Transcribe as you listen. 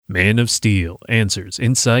Man of Steel Answers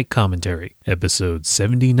Insight Commentary, Episode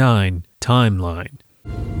 79, Timeline.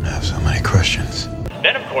 I have so many questions.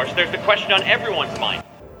 Then, of course, there's the question on everyone's mind.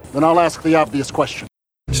 Then I'll ask the obvious question.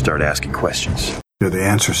 Start asking questions. You're the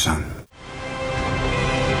answer, son.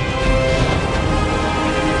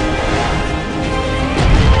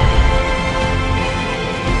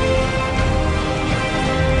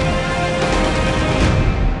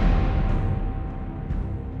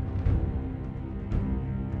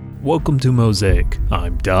 Welcome to Mosaic.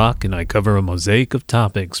 I'm Doc, and I cover a mosaic of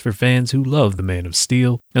topics for fans who love the Man of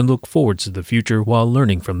Steel and look forward to the future while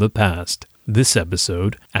learning from the past. This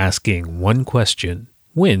episode, asking one question: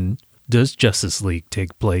 when does Justice League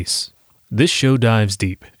take place? This show dives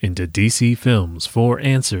deep into DC films for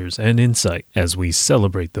answers and insight as we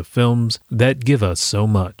celebrate the films that give us so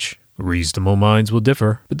much. Reasonable minds will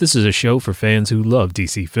differ, but this is a show for fans who love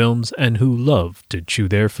DC films and who love to chew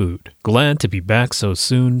their food. Glad to be back so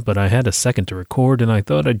soon, but I had a second to record and I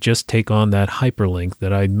thought I'd just take on that hyperlink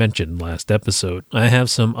that I mentioned last episode. I have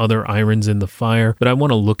some other irons in the fire, but I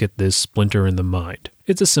want to look at this splinter in the mind.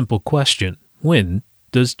 It's a simple question: when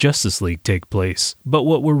does Justice League take place? But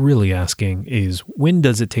what we're really asking is, when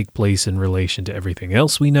does it take place in relation to everything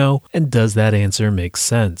else we know, and does that answer make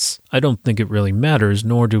sense? I don't think it really matters,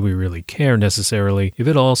 nor do we really care necessarily if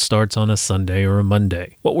it all starts on a Sunday or a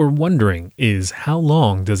Monday. What we're wondering is, how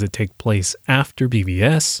long does it take place after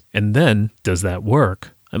BVS, and then does that work?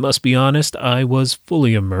 I must be honest, I was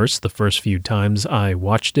fully immersed the first few times I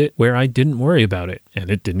watched it where I didn't worry about it, and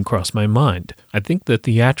it didn't cross my mind. I think the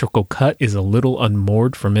theatrical cut is a little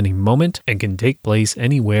unmoored from any moment and can take place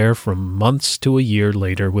anywhere from months to a year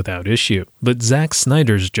later without issue. But Zack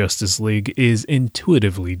Snyder's Justice League is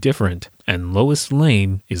intuitively different, and Lois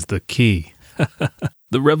Lane is the key.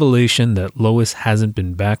 The revelation that Lois hasn't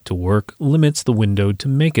been back to work limits the window to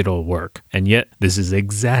make it all work, and yet this is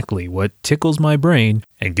exactly what tickles my brain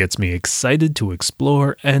and gets me excited to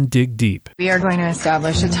explore and dig deep. We are going to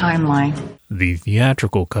establish a timeline. The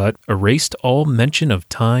theatrical cut erased all mention of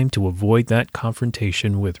time to avoid that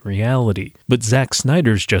confrontation with reality, but Zack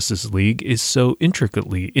Snyder's Justice League is so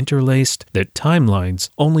intricately interlaced that timelines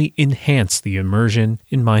only enhance the immersion,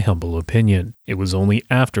 in my humble opinion. It was only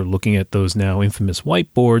after looking at those now infamous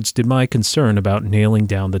whiteboards did my concern about nailing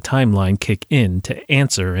down the timeline kick in to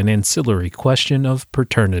answer an ancillary question of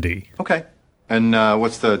paternity. Okay. And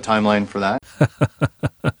what's the timeline for that?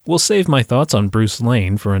 We'll save my thoughts on Bruce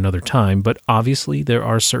Lane for another time, but obviously there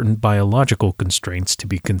are certain biological constraints to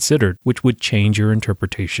be considered, which would change your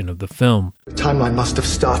interpretation of the film. The timeline must have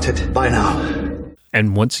started by now.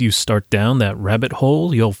 And once you start down that rabbit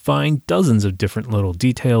hole, you'll find dozens of different little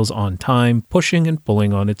details on time pushing and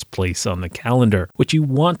pulling on its place on the calendar, which you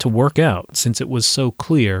want to work out since it was so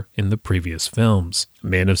clear in the previous films.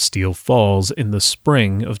 Man of Steel falls in the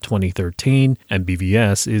spring of 2013, and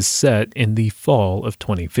BVS is set in the fall of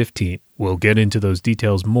 2015. We'll get into those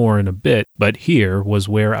details more in a bit, but here was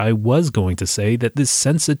where I was going to say that this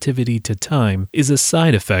sensitivity to time is a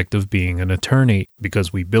side effect of being an attorney,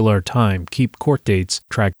 because we bill our time, keep court dates,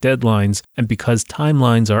 track deadlines, and because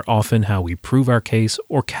timelines are often how we prove our case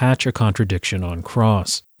or catch a contradiction on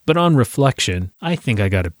cross. But on reflection, I think I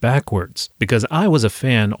got it backwards, because I was a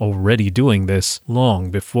fan already doing this long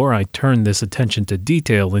before I turned this attention to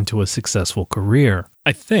detail into a successful career.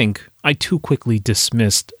 I think I too quickly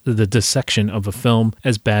dismissed the dissection of a film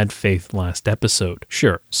as bad faith last episode.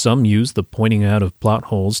 Sure, some use the pointing out of plot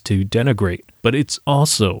holes to denigrate, but it's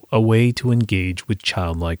also a way to engage with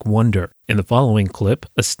childlike wonder. In the following clip,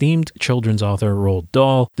 esteemed children's author Roald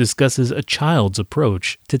Dahl discusses a child's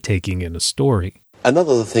approach to taking in a story.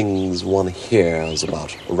 Another of the things one hears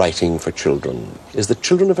about writing for children is that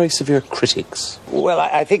children are very severe critics. Well,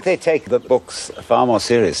 I think they take the books far more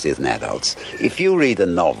seriously than adults. If you read a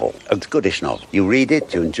novel, a goodish novel, you read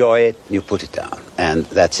it, you enjoy it, you put it down, and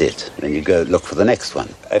that's it. Then you go look for the next one.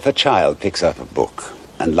 If a child picks up a book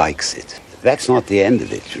and likes it, that's not the end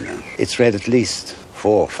of it, you know. It's read at least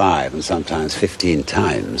 4, 5, and sometimes 15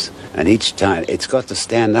 times. And each time, it's got to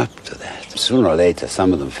stand up to that. Sooner or later,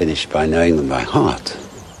 some of them finish by knowing them by heart.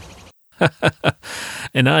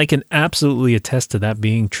 And I can absolutely attest to that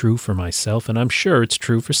being true for myself, and I'm sure it's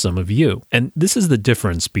true for some of you. And this is the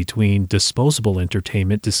difference between disposable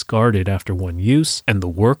entertainment discarded after one use and the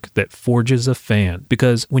work that forges a fan.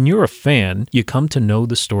 Because when you're a fan, you come to know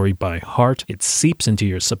the story by heart, it seeps into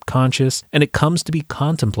your subconscious, and it comes to be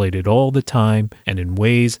contemplated all the time and in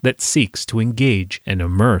ways that seeks to engage and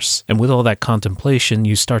immerse. And with all that contemplation,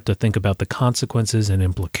 you start to think about the consequences and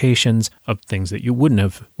implications of things that you wouldn't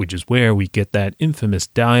have, which is where we get that infamous famous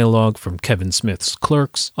dialogue from Kevin Smith's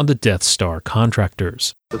Clerks on the Death Star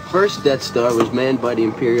contractors. The first Death Star was manned by the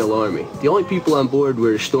Imperial Army. The only people on board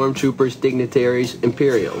were stormtroopers, dignitaries,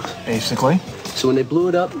 Imperials. Basically. So when they blew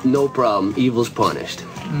it up, no problem. Evil's punished.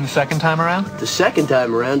 And the second time around? The second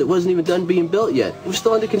time around, it wasn't even done being built yet. It was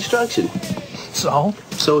still under construction. So?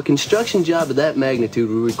 So a construction job of that magnitude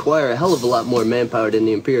would require a hell of a lot more manpower than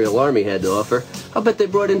the Imperial Army had to offer. I'll bet they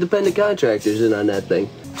brought independent contractors in on that thing.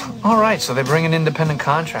 All right, so they bring in independent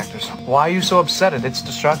contractors. Why are you so upset at its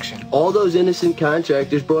destruction? All those innocent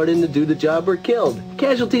contractors brought in to do the job were killed.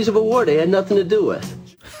 Casualties of a war they had nothing to do with.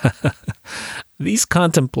 These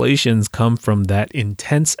contemplations come from that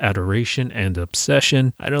intense adoration and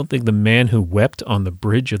obsession. I don't think the man who wept on the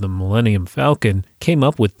bridge of the Millennium Falcon came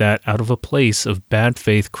up with that out of a place of bad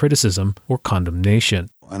faith criticism or condemnation.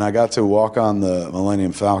 And I got to walk on the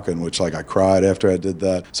Millennium Falcon, which I cried after I did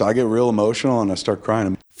that. So I get real emotional and I start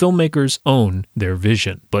crying. Filmmakers own their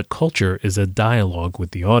vision, but culture is a dialogue with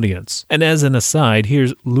the audience. And as an aside,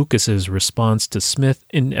 here's Lucas's response to Smith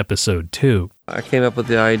in episode 2. I came up with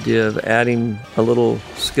the idea of adding a little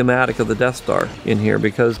schematic of the Death Star in here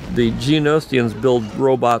because the Geonosians build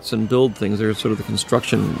robots and build things. They're sort of the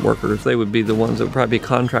construction workers. They would be the ones that would probably be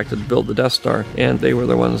contracted to build the Death Star, and they were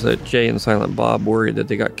the ones that Jay and Silent Bob worried that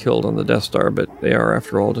they got killed on the Death Star, but they are,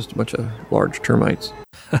 after all, just a bunch of large termites.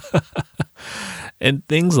 And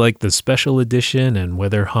things like the special edition and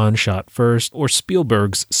whether Han shot first or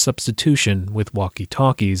Spielberg's substitution with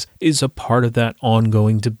walkie-talkies is a part of that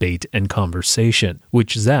ongoing debate and conversation,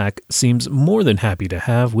 which Zach seems more than happy to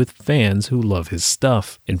have with fans who love his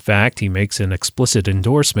stuff. In fact, he makes an explicit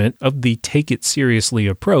endorsement of the take-it-seriously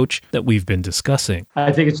approach that we've been discussing.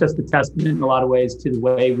 I think it's just a testament in a lot of ways to the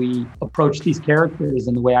way we approach these characters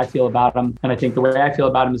and the way I feel about them. And I think the way I feel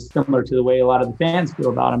about them is similar to the way a lot of the fans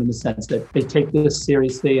feel about them, in the sense that they take this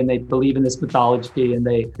seriously and they believe in this mythology and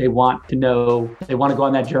they want to know, they want to go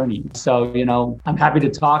on that journey. So, I'm happy to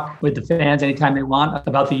talk with the fans anytime they want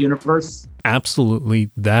about the universe. Absolutely,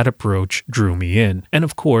 that approach drew me in. And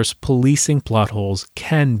of course, policing plot holes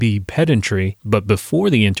can be pedantry, but before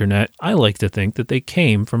the internet, I like to think that they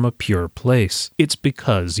came from a pure place. It's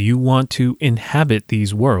because you want to inhabit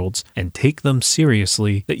these worlds and take them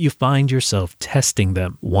seriously that you find yourself testing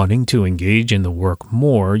them. Wanting to engage in the work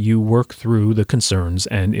more, you work through the concerns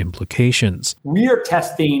and implications. We are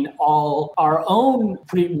testing all our own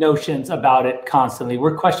notions about it constantly.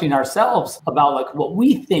 We're questioning ourselves about what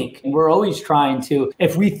we think. And we're always trying to,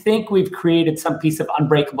 if we think we've created some piece of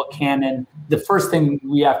unbreakable canon, the first thing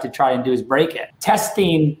we have to try and do is break it.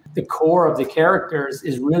 Testing the core of the characters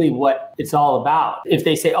is really what it's all about. If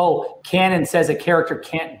they say, canon says a character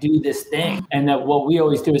can't do this thing, and that what we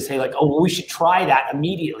always do is say we should try that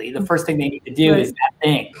immediately. The first thing they need to do is that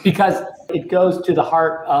thing, because it goes to the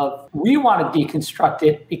heart of, we want to deconstruct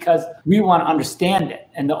it because we want to understand it.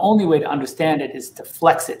 And the only way to understand it is to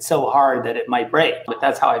flex it so hard that it might break. But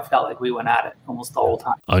that's how I felt like we went at it almost the whole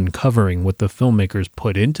time. Uncovering what the filmmakers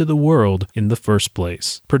put into the world in the first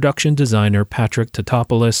place. Production designer Patrick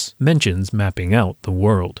Tatopoulos mentions mapping out the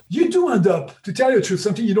world. You do end up, to tell you the truth,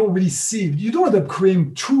 something you don't really see. You do end up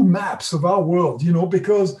creating true maps of our world,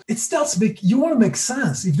 because it starts you want to make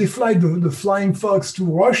sense. If they fly the Flying Fox to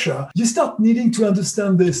Russia, you start needing to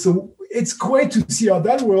understand this. So it's great to see how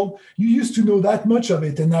that world, you used to know that much of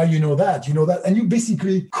it, and now you know that, and you're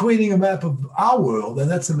basically creating a map of our world,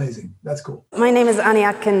 and that's amazing. That's cool. My name is Annie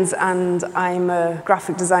Atkins, and I'm a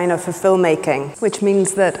graphic designer for filmmaking, which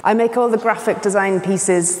means that I make all the graphic design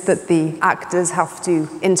pieces that the actors have to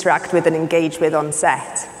interact with and engage with on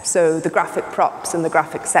set. So the graphic props and the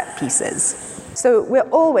graphic set pieces. So we're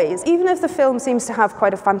always, even if the film seems to have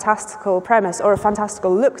quite a fantastical premise or a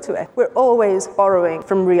fantastical look to it, we're always borrowing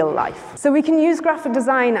from real life. So we can use graphic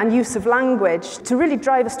design and use of language to really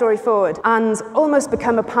drive a story forward and almost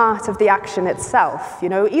become a part of the action itself,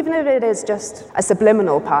 even if it is just a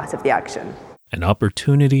subliminal part of the action. An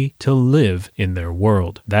opportunity to live in their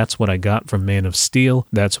world. That's what I got from Man of Steel.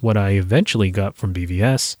 That's what I eventually got from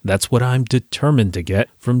BVS. That's what I'm determined to get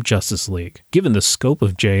from Justice League. Given the scope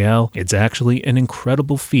of JL, it's actually an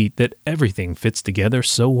incredible feat that everything fits together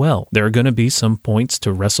so well. There are going to be some points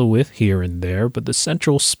to wrestle with here and there, but the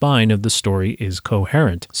central spine of the story is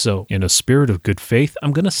coherent. So, in a spirit of good faith,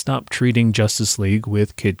 I'm going to stop treating Justice League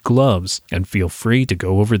with kid gloves, and feel free to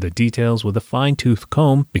go over the details with a fine-tooth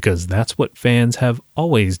comb, because that's what fans have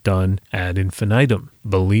always done ad infinitum,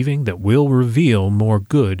 believing that we'll reveal more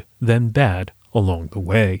good than bad along the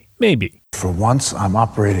way. Maybe. For once, I'm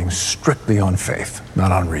operating strictly on faith,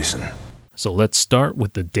 not on reason. So let's start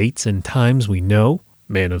with the dates and times we know.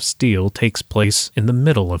 Man of Steel takes place in the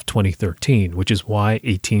middle of 2013, which is why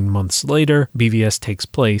 18 months later, BVS takes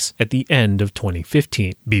place at the end of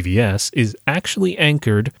 2015. BVS is actually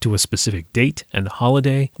anchored to a specific date and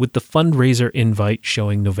holiday, with the fundraiser invite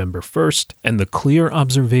showing November 1st and the clear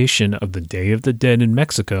observation of the Day of the Dead in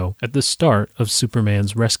Mexico at the start of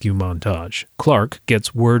Superman's rescue montage. Clark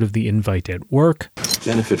gets word of the invite at work.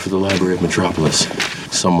 Benefit for the Library of Metropolis.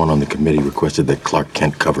 Someone on the committee requested that Clark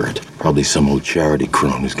Kent cover it. Probably some old charity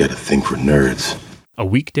crone who's got a thing for nerds. A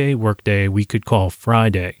weekday workday we could call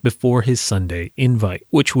Friday before his Sunday invite,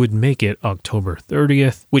 which would make it October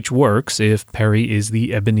 30th, which works if Perry is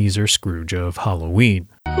the Ebenezer Scrooge of Halloween.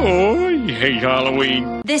 Oh, I hate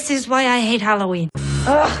Halloween. This is why I hate Halloween.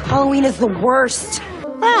 Ugh, Halloween is the worst.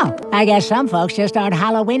 Well, I guess some folks just aren't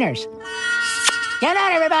Halloweeners. Get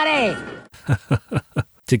out, everybody!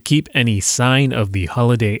 To keep any sign of the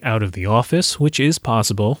holiday out of the office, which is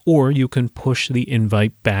possible, or you can push the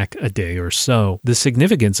invite back a day or so. The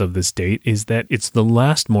significance of this date is that it's the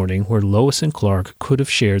last morning where Lois and Clark could have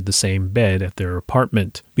shared the same bed at their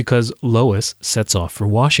apartment, because Lois sets off for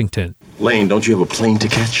Washington. Lane, don't you have a plane to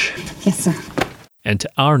catch? Yes, sir. And to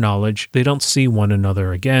our knowledge, they don't see one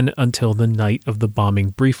another again until the night of the bombing,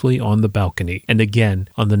 briefly on the balcony, and again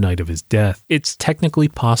on the night of his death. It's technically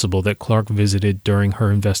possible that Clark visited during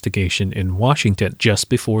her investigation in Washington, just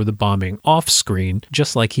before the bombing off-screen,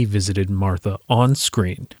 just like he visited Martha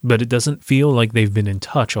on-screen. But it doesn't feel like they've been in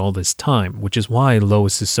touch all this time, which is why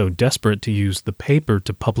Lois is so desperate to use the paper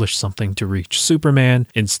to publish something to reach Superman,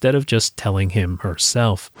 instead of just telling him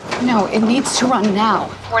herself. No, it needs to run now.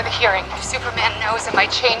 For the hearing, if Superman knows it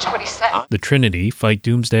might change what he said. The Trinity fight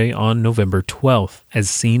Doomsday on November 12th, as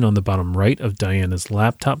seen on the bottom right of Diana's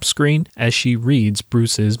laptop screen as she reads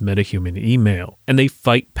Bruce's metahuman email. And they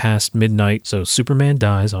fight past midnight, so Superman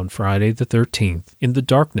dies on Friday the 13th in the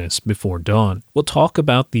darkness before dawn. We'll talk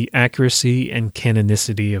about the accuracy and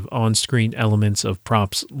canonicity of on-screen elements of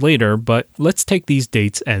props later, but let's take these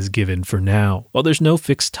dates as given for now. While there's no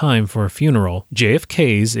fixed time for a funeral,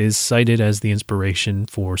 JFK's is cited as the inspiration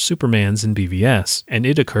for Superman's in BVS. And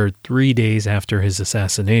it occurred 3 days after his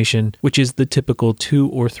assassination, which is the typical 2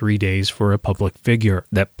 or 3 days for a public figure.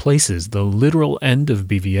 That places the literal end of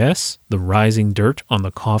BVS, the rising dirt on the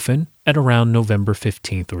coffin, at around November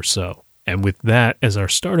 15th or so. And with that as our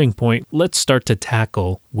starting point, let's start to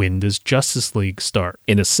tackle, when does Justice League start?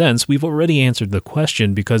 In a sense, we've already answered the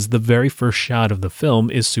question because the very first shot of the film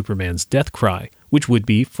is Superman's death cry, which would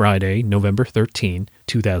be Friday, November 13,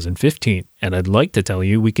 2015. And I'd like to tell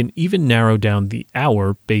you we can even narrow down the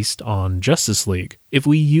hour based on Justice League. If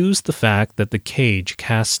we use the fact that the cage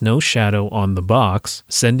casts no shadow on the box,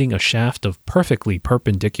 sending a shaft of perfectly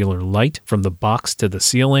perpendicular light from the box to the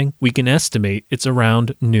ceiling, we can estimate it's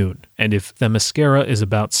around noon. And if Themyscira is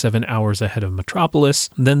about 7 hours ahead of Metropolis,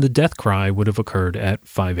 then the death cry would have occurred at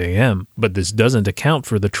 5 a.m. But this doesn't account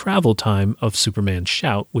for the travel time of Superman's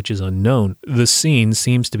shout, which is unknown. The scene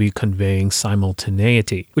seems to be conveying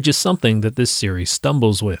simultaneity, which is something that this series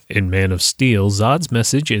stumbles with. In Man of Steel, Zod's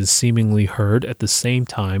message is seemingly heard at the same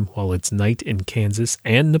time while it's night in Kansas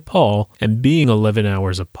and Nepal, and being 11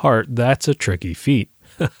 hours apart, that's a tricky feat.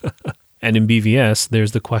 And in BVS,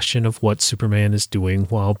 there's the question of what Superman is doing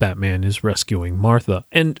while Batman is rescuing Martha.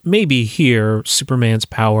 And maybe here, Superman's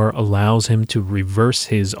power allows him to reverse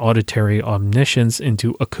his auditory omniscience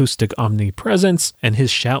into acoustic omnipresence, and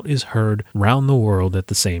his shout is heard round the world at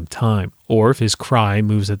the same time. Or if his cry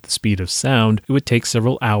moves at the speed of sound, it would take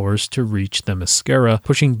several hours to reach Themyscira,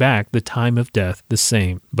 pushing back the time of death the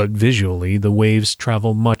same. But visually, the waves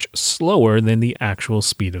travel much slower than the actual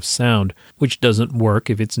speed of sound, which doesn't work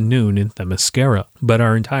if it's noon in Themyscira. But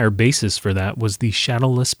our entire basis for that was the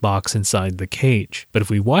shadowless box inside the cage. But if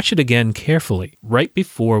we watch it again carefully, right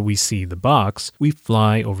before we see the box, we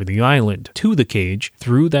fly over the island, to the cage,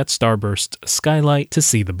 through that starburst skylight to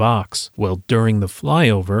see the box. Well, during the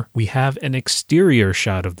flyover, we have an exterior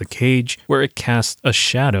shot of the cage where it casts a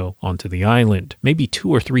shadow onto the island, maybe 2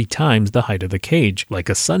 or 3 times the height of the cage, like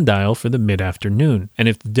a sundial for the mid-afternoon. And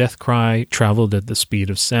if the death cry traveled at the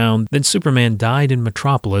speed of sound, then Superman died in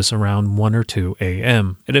Metropolis around 1 or 2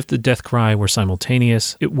 a.m. And if the death cry were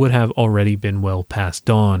simultaneous, it would have already been well past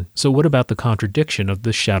dawn. So what about the contradiction of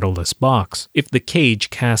the shadowless box? If the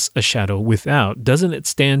cage casts a shadow without, doesn't it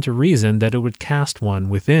stand to reason that it would cast one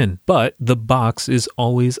within? But the box is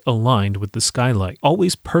always aligned aligned with the skylight,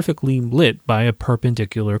 always perfectly lit by a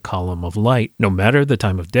perpendicular column of light, no matter the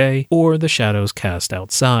time of day or the shadows cast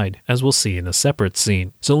outside, as we'll see in a separate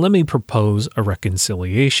scene. So let me propose a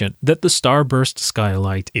reconciliation, that the starburst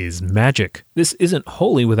skylight is magic. This isn't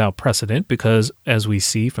wholly without precedent because, as we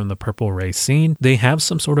see from the Purple Ray scene, they have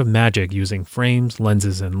some sort of magic using frames,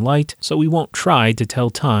 lenses, and light, so we won't try to tell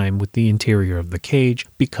time with the interior of the cage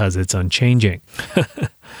because it's unchanging.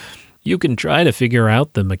 You can try to figure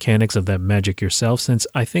out the mechanics of that magic yourself, since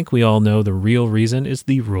I think we all know the real reason is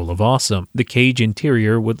the rule of awesome. The cage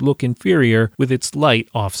interior would look inferior with its light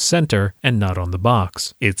off-center and not on the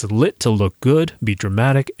box. It's lit to look good, be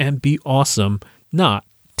dramatic, and be awesome, not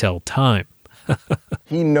tell time.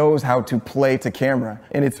 He knows how to play to camera.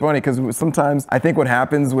 And it's funny because sometimes I think what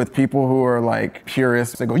happens with people who are like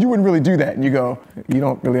purists, they go, you wouldn't really do that. And you go, you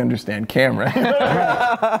don't really understand camera.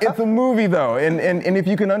 It's a movie though. And if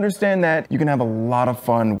you can understand that, you can have a lot of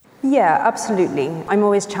fun. Yeah, absolutely. I'm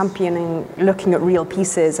always championing looking at real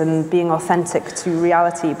pieces and being authentic to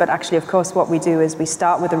reality. But actually, of course, what we do is we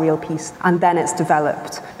start with a real piece and then it's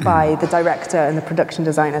developed by the director and the production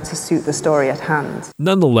designer to suit the story at hand.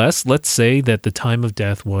 Nonetheless, let's say that the time of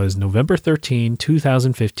death was November 13,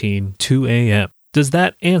 2015, 2 a.m. Does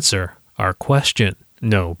that answer our question?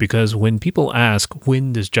 No, because when people ask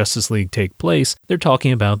when does Justice League take place, they're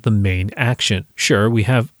talking about the main action. Sure, we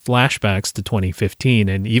have flashbacks to 2015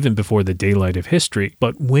 and even before the daylight of history,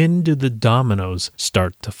 but when do the dominoes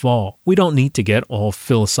start to fall? We don't need to get all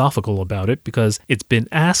philosophical about it because it's been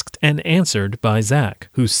asked and answered by Zach,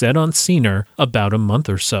 who said on Scener about a month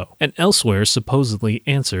or so, and elsewhere supposedly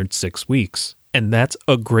answered 6 weeks. And that's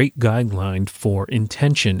a great guideline for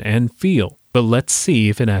intention and feel. But let's see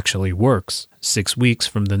if it actually works. 6 weeks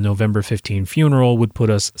from the November 15 funeral would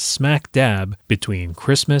put us smack dab between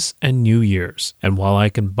Christmas and New Year's. And while I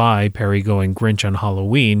can buy Perry going Grinch on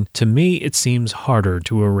Halloween, to me it seems harder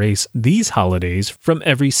to erase these holidays from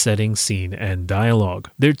every setting, scene, and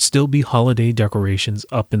dialogue. There'd still be holiday decorations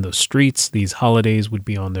up in the streets, these holidays would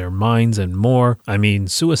be on their minds and more. I mean,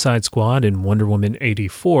 Suicide Squad and Wonder Woman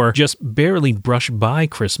 84 just barely brush by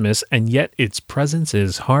Christmas, and yet its presence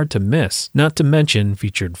is hard to miss. Not to mention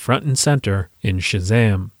featured front and center in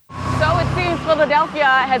Shazam. So it seems Philadelphia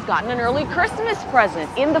has gotten an early Christmas present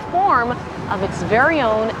in the form of its very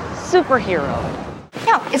own superhero.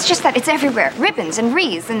 No, it's just that it's everywhere. Ribbons and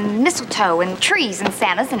wreaths and mistletoe and trees and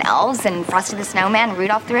Santas and elves and Frosty the Snowman and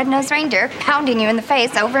Rudolph the Red-Nosed Reindeer pounding you in the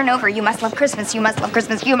face over and over. You must love Christmas, you must love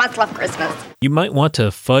Christmas, you must love Christmas. You might want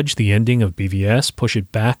to fudge the ending of BVS, push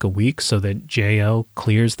it back a week so that JL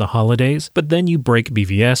clears the holidays, but then you break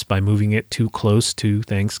BVS by moving it too close to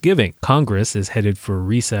Thanksgiving. Congress is headed for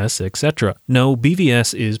recess, etc. No,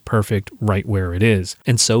 BVS is perfect right where it is,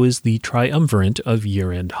 and so is the triumvirate of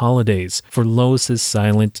year-end holidays for Lois's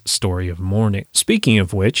silent story of mourning. Speaking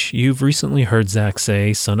of which, you've recently heard Zach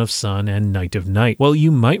say Son of Sun and Night of Night. Well,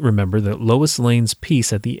 you might remember that Lois Lane's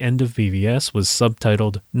piece at the end of BVS was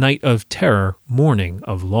subtitled Night of Terror, Mourning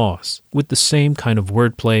of Loss, with the same kind of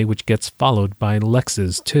wordplay which gets followed by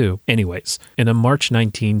Lex's too. Anyways, in a March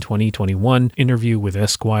 19, 2021 interview with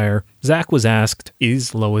Esquire, Zach was asked,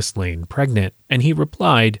 is Lois Lane pregnant? And he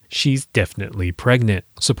replied, she's definitely pregnant,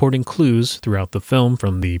 supporting clues throughout the film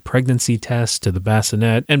from the pregnancy test to the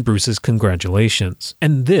bassinet and Bruce's congratulations.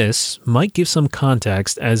 And this might give some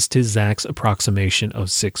context as to Zach's approximation of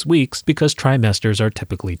 6 weeks because trimesters are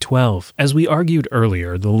typically 12. As we argued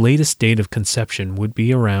earlier, the latest date of conception would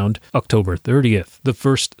be around October 30th. The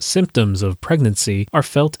first symptoms of pregnancy are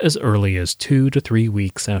felt as early as 2 to 3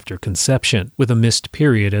 weeks after conception, with a missed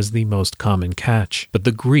period as the most common catch. But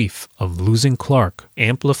the grief of losing Clark,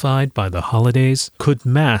 amplified by the holidays, could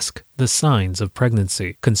mask the signs of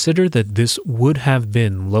pregnancy. Consider that this would have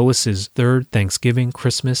been Lois's third Thanksgiving,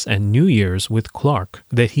 Christmas, and New Year's with Clark,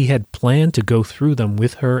 that he had planned to go through them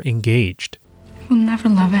with her engaged. You'll never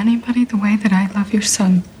love anybody the way that I love your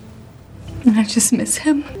son. And I just miss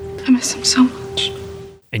him. I miss him so much.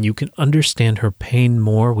 And you can understand her pain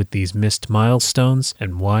more with these missed milestones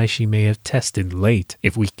and why she may have tested late.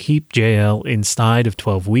 If we keep JL inside of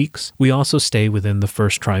 12 weeks, we also stay within the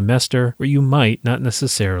first trimester where you might not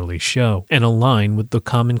necessarily show, and align with the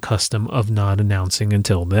common custom of not announcing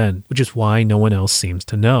until then, which is why no one else seems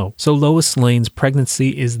to know. So Lois Lane's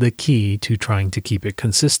pregnancy is the key to trying to keep it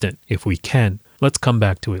consistent, if we can. Let's come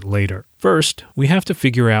back to it later. First, we have to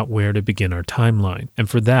figure out where to begin our timeline, and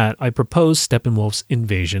for that, I propose Steppenwolf's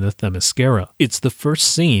invasion of Themyscira. It's the first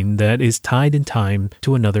scene that is tied in time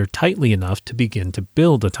to another tightly enough to begin to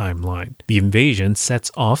build a timeline. The invasion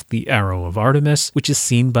sets off the arrow of Artemis, which is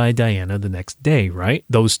seen by Diana the next day, right?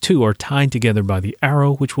 Those two are tied together by the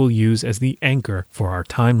arrow, which we'll use as the anchor for our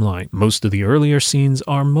timeline. Most of the earlier scenes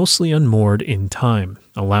are mostly unmoored in time,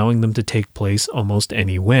 allowing them to take place almost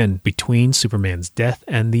any when between Superman's death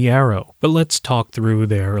and the Arrow. But let's talk through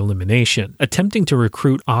their elimination. Attempting to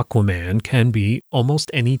recruit Aquaman can be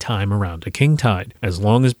almost any time around a king tide, as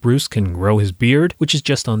long as Bruce can grow his beard, which is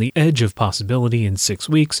just on the edge of possibility in 6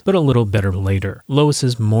 weeks, but a little better later.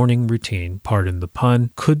 Lois's morning routine, pardon the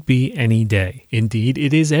pun, could be any day. Indeed,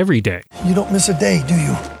 it is every day. You don't miss a day, do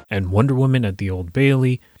you? And Wonder Woman at the Old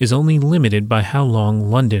Bailey is only limited by how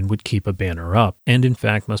long London would keep a banner up, and in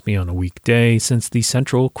fact must be on a weekday since the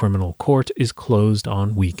Central Criminal Court is closed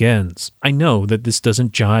on weekends. I know that this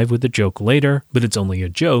doesn't jive with the joke later, but it's only a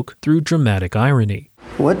joke through dramatic irony.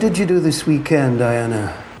 What did you do this weekend,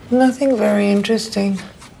 Diana? Nothing very interesting.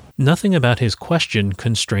 Nothing about his question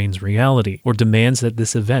constrains reality or demands that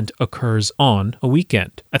this event occurs on a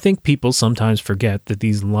weekend. I think people sometimes forget that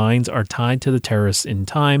these lines are tied to the terrorists in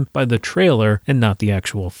time by the trailer and not the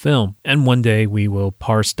actual film. And one day we will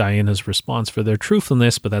parse Diana's response for their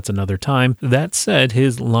truthfulness, but that's another time. That said,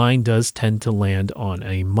 his line does tend to land on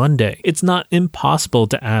a Monday. It's not impossible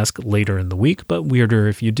to ask later in the week, but weirder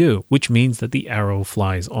if you do, which means that the arrow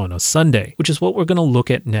flies on a Sunday, which is what we're going to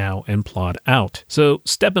look at now and plot out. So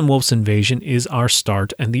Steppenwolf's invasion is our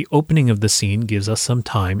start, and the opening of the scene gives us some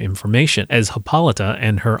time information. As Hippolyta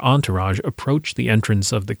and her entourage approach the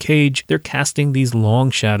entrance of the cage, they're casting these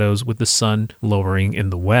long shadows with the sun lowering in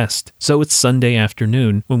the west. So it's Sunday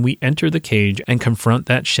afternoon when we enter the cage and confront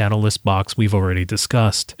that shadowless box we've already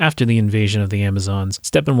discussed. After the invasion of the Amazons,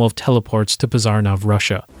 Steppenwolf teleports to Pozharnov,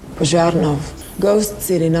 Russia. Pozharnov, ghost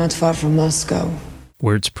city not far from Moscow,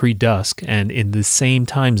 where it's pre-dusk and in the same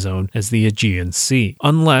time zone as the Aegean Sea.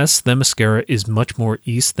 Unless Themyscira is much more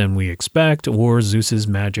east than we expect, or Zeus's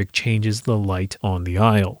magic changes the light on the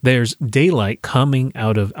Isle. There's daylight coming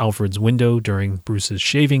out of Alfred's window during Bruce's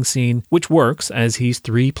shaving scene, which works as he's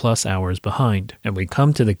 3+ hours behind. And we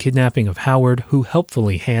come to the kidnapping of Howard, who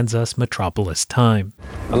helpfully hands us Metropolis time.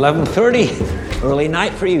 11:30, early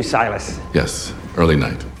night for you, Silas. Yes, early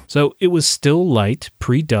night. So it was still light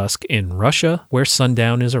pre-dusk in Russia, where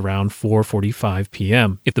sundown is around 4:45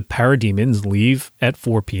 p.m. If the parademons leave at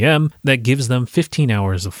 4 p.m., that gives them 15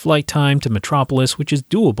 hours of flight time to Metropolis, which is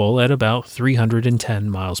doable at about 310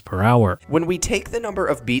 miles per hour. When we take the number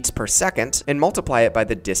of beats per second and multiply it by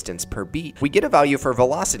the distance per beat, we get a value for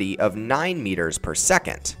velocity of 9 meters per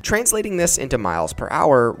second. Translating this into miles per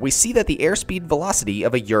hour, we see that the airspeed velocity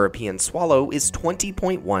of a European swallow is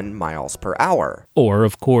 20.1 miles per hour. Or,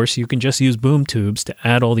 of course, you can just use boom tubes to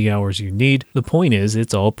add all the hours you need. The point is,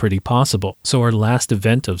 it's all pretty possible. So our last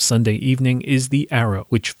event of Sunday evening is the Arrow,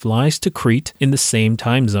 which flies to Crete in the same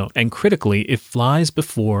time zone. And critically, it flies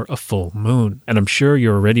before a full moon. And I'm sure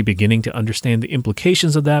you're already beginning to understand the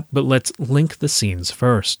implications of that, but let's link the scenes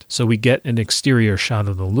first. So we get an exterior shot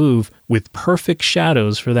of the Louvre with perfect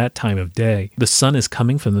shadows for that time of day. The sun is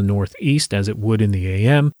coming from the northeast as it would in the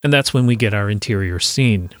AM, and that's when we get our interior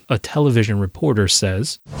scene. A television reporter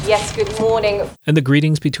says, "Yes, good morning." And the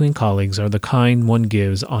greetings between colleagues are the kind one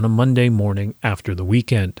gives on a Monday morning after the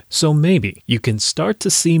weekend. So maybe you can start to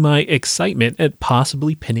see my excitement at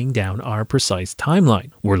possibly pinning down our precise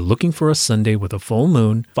timeline. We're looking for a Sunday with a full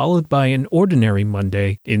moon, followed by an ordinary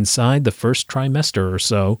Monday inside the first trimester or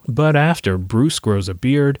so, but after Bruce grows a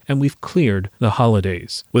beard and we've cleared the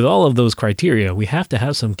holidays. With all of those criteria, we have to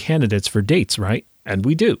have some candidates for dates, right? And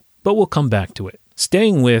we do, but we'll come back to it.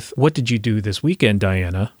 Staying with what did you do this weekend,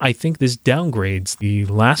 Diana, I think this downgrades the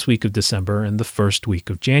last week of December and the first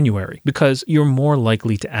week of January, because you're more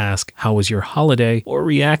likely to ask, how was your holiday, or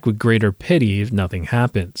react with greater pity if nothing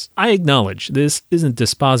happens. I acknowledge this isn't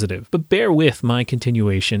dispositive, but bear with my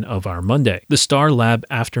continuation of our Monday. The Star Lab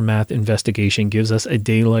aftermath investigation gives us a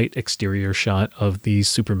daylight exterior shot of the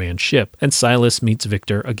Superman ship, and Silas meets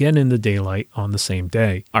Victor again in the daylight on the same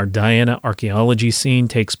day. Our Diana archaeology scene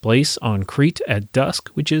takes place on Crete at dusk,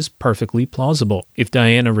 which is perfectly plausible. If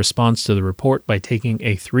Diana responds to the report by taking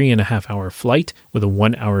a 3.5-hour flight with a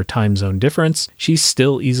 1-hour time zone difference, she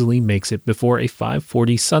still easily makes it before a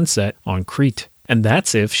 5:40 sunset on Crete. And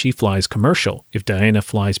that's if she flies commercial. If Diana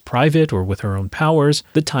flies private or with her own powers,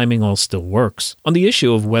 the timing all still works. On the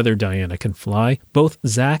issue of whether Diana can fly, both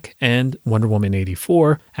Zack and Wonder Woman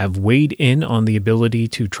 84 have weighed in on the ability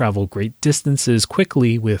to travel great distances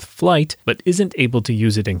quickly with flight, but isn't able to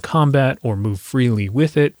use it in combat or move freely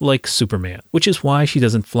with it like Superman, which is why she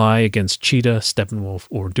doesn't fly against Cheetah, Steppenwolf,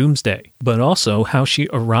 or Doomsday, but also how she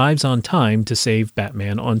arrives on time to save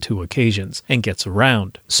Batman on 2 occasions and gets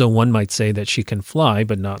around. So one might say that she can fly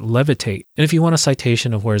but not levitate. And if you want a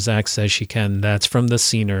citation of where Zack says she can, that's from the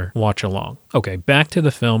Scener watch along. Okay, back to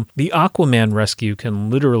the film. The Aquaman rescue can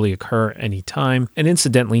literally occur anytime, and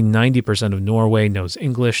incidentally 90% of Norway knows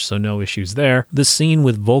English, so no issues there. The scene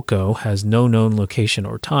with Volko has no known location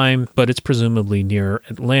or time, but it's presumably near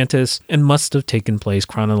Atlantis and must have taken place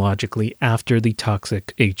chronologically after the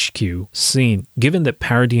Toxic HQ scene. Given that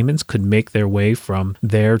parademons could make their way from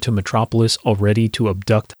there to Metropolis already to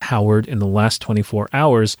abduct Howard in the last 24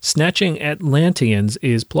 hours, snatching Atlanteans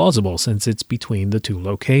is plausible since it's between the 2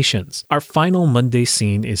 locations. Our final Monday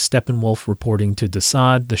scene is Steppenwolf reporting to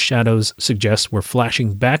Desaad. The shadows suggest we're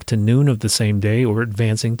flashing back to noon of the same day or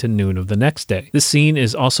advancing to noon of the next day. The scene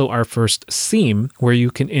is also our first seam where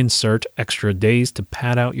you can insert extra days to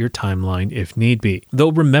pad out your timeline if need be.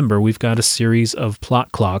 Though remember, we've got a series of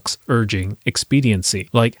plot clocks urging expediency,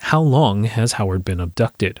 like how long has Howard been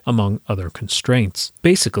abducted, among other constraints.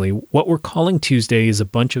 Basically, what we're calling Tuesday is a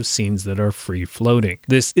bunch of scenes that are free-floating.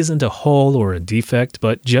 This isn't a hole or a defect,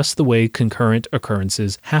 but just the way concurrent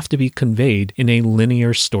occurrences have to be conveyed in a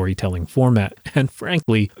linear storytelling format, and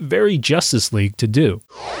frankly, very Justice League to do.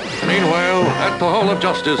 Meanwhile, at the Hall of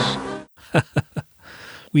Justice.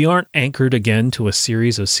 We aren't anchored again to a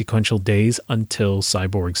series of sequential days until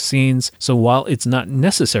Cyborg's scenes, so while it's not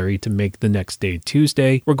necessary to make the next day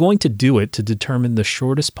Tuesday, we're going to do it to determine the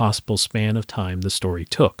shortest possible span of time the story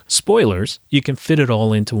took. Spoilers, you can fit it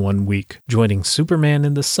all into 1 week, joining Superman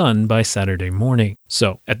in the sun by Saturday morning.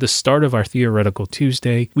 So, at the start of our theoretical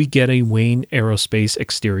Tuesday, we get a Wayne Aerospace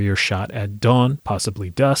exterior shot at dawn, possibly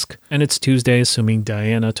dusk, and it's Tuesday assuming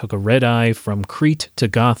Diana took a red-eye from Crete to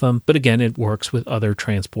Gotham, but again it works with other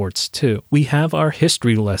transports too. We have our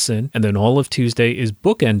history lesson, and then all of Tuesday is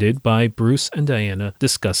bookended by Bruce and Diana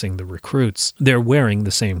discussing the recruits. They're wearing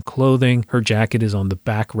the same clothing, her jacket is on the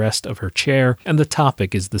backrest of her chair, and the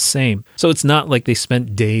topic is the same. So it's not like they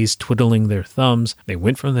spent days twiddling their thumbs, they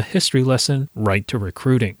went from the history lesson right to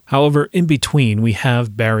recruiting. However, in between, we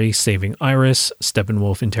have Barry saving Iris,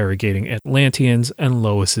 Steppenwolf interrogating Atlanteans, and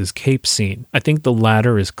Lois's cape scene. I think the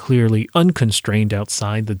latter is clearly unconstrained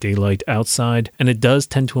outside the daylight outside, and it does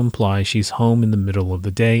tend to imply she's home in the middle of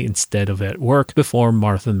the day instead of at work before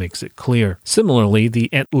Martha makes it clear. Similarly,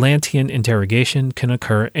 the Atlantean interrogation can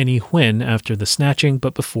occur any when after the snatching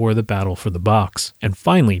but before the battle for the box. And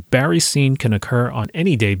finally, Barry's scene can occur on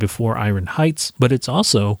any day before Iron Heights, but it's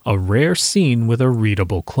also a rare scene with a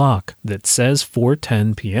readable clock that says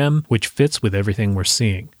 4:10 p.m., which fits with everything we're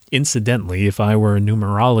seeing. Incidentally, if I were a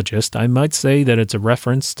numerologist, I might say that it's a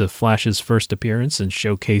reference to Flash's first appearance in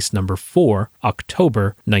Showcase number 4,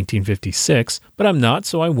 October 1956, but I'm not,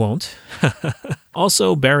 so I won't.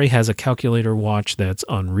 Also, Barry has a calculator watch that's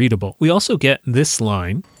unreadable. We also get this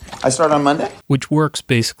line, I start on Monday? Which works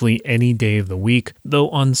basically any day of the week, though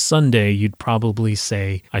on Sunday you'd probably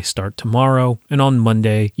say, I start tomorrow, and on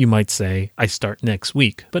Monday you might say, I start next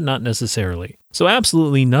week, but not necessarily. So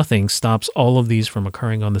absolutely nothing stops all of these from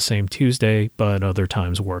occurring on the same Tuesday, but other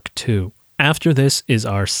times work too. After this is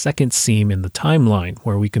our second seam in the timeline,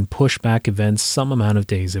 where we can push back events some amount of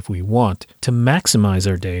days if we want. To maximize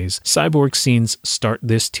our days, Cyborg scenes start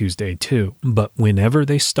this Tuesday too. But whenever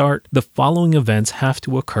they start, the following events have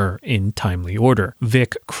to occur in timely order.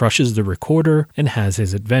 Vic crushes the recorder and has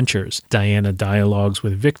his adventures. Diana dialogues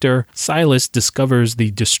with Victor. Silas discovers the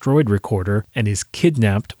destroyed recorder and is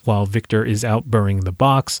kidnapped while Victor is out burying the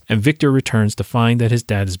box. And Victor returns to find that his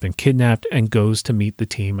dad has been kidnapped and goes to meet the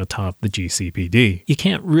team atop the GCPD. You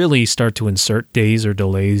can't really start to insert days or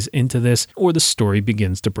delays into this, or the story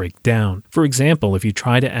begins to break down. For example, if you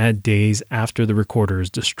try to add days after the recorder is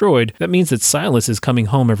destroyed, that means that Silas is coming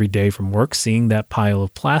home every day from work seeing that pile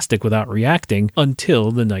of plastic without reacting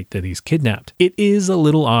until the night that he's kidnapped. It is a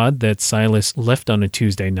little odd that Silas left on a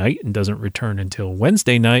Tuesday night and doesn't return until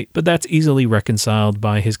Wednesday night, but that's easily reconciled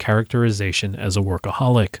by his characterization as a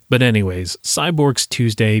workaholic. But anyways, Cyborg's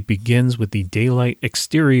Tuesday begins with the daylight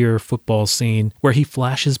exterior football scene where he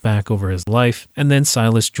flashes back over his life, and then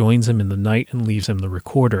Silas joins him in the night and leaves him the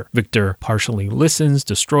recorder. Victor partially listens,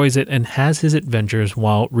 destroys it, and has his adventures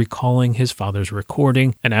while recalling his father's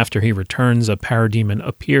recording, and after he returns, a parademon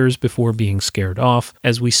appears before being scared off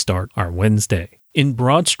as we start our Wednesday. In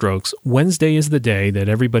broad strokes, Wednesday is the day that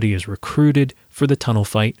everybody is recruited for the tunnel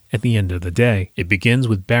fight at the end of the day. It begins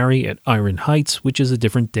with Barry at Iron Heights, which is a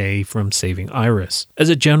different day from saving Iris. As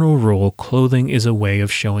a general rule, clothing is a way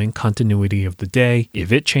of showing continuity of the day.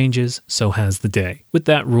 If it changes, so has the day. With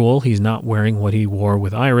that rule, he's not wearing what he wore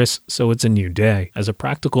with Iris, so it's a new day. As a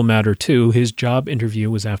practical matter too, his job interview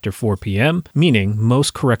was after 4 p.m., meaning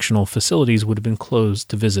most correctional facilities would have been closed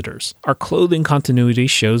to visitors. Our clothing continuity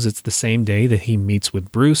shows it's the same day that he meets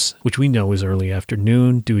with Bruce, which we know is early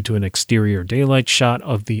afternoon due to an exterior daylight shot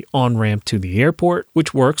of the on-ramp to the airport,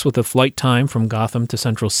 which works with a flight time from Gotham to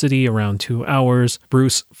Central City around 2 hours.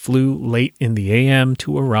 Bruce flew late in the AM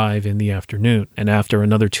to arrive in the afternoon, and after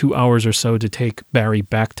another 2 hours or so to take Barry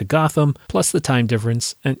back to Gotham, plus the time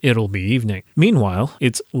difference, and it'll be evening. Meanwhile,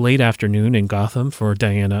 it's late afternoon in Gotham for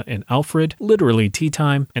Diana and Alfred, literally tea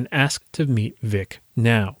time, and ask to meet Vic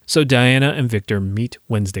now. So Diana and Victor meet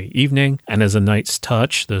Wednesday evening, and as a night's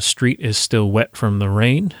touch, the street is still wet from the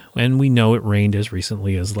rain, and we know it rained as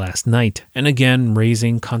recently as last night. And again,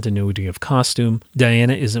 raising continuity of costume,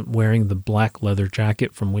 Diana isn't wearing the black leather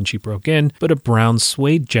jacket from when she broke in, but a brown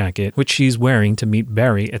suede jacket, which she's wearing to meet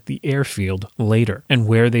Barry at the airfield later, and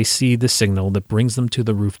where they see the signal that brings them to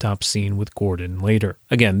the rooftop scene with Gordon later.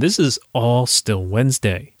 Again, this is all still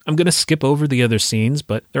Wednesday. I'm going to skip over the other scenes,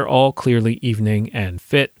 but they're all clearly evening and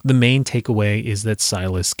fit. The main takeaway is that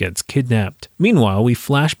Silas gets kidnapped. Meanwhile, we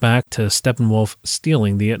flash back to Steppenwolf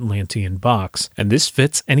stealing the Atlantean box, and this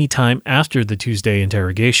fits any time after the Tuesday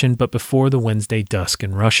interrogation, but before the Wednesday dusk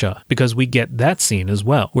in Russia, because we get that scene as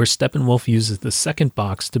well, where Steppenwolf uses the second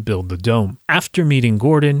box to build the dome. After meeting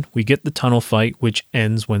Gordon, we get the tunnel fight, which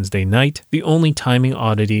ends Wednesday night. The only timing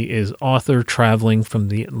oddity is Arthur traveling from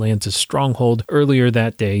the Atlantis stronghold earlier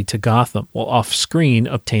that day to Gotham, while off-screen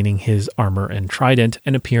obtaining his armor and trident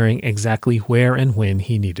and appearing exactly where and when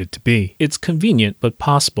he needed to be. It's convenient but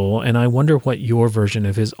possible, and I wonder what your version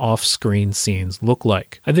of his off-screen scenes look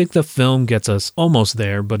like. I think the film gets us almost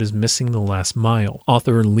there but is missing the last mile.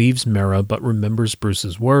 Arthur leaves Mera but remembers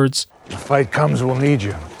Bruce's words. If the fight comes, we'll need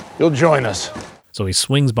you. You'll join us. So he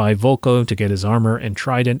swings by Volko to get his armor and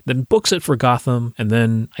trident, then books it for Gotham, and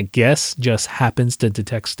then, I guess, just happens to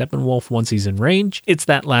detect Steppenwolf once he's in range. It's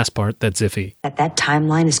that last part that's iffy. That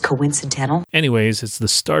timeline is coincidental? Anyways, it's the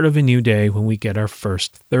start of a new day when we get our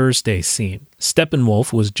first Thursday scene.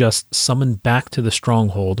 Steppenwolf was just summoned back to the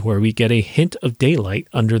stronghold where we get a hint of daylight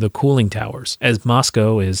under the cooling towers. As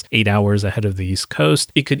Moscow is 8 hours ahead of the East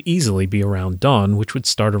Coast, it could easily be around dawn, which would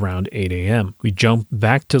start around 8 a.m. We jump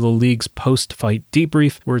back to the League's post-fight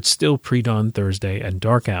debrief where it's still pre-dawn Thursday and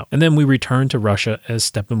dark out. And then we return to Russia as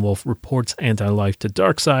Steppenwolf reports anti-life to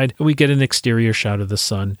Darkseid, and we get an exterior shot of the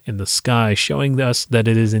sun in the sky showing us that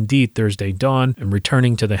it is indeed Thursday dawn, and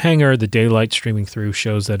returning to the hangar, the daylight streaming through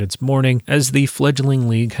shows that it's morning as the fledgling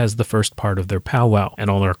League has the first part of their powwow, and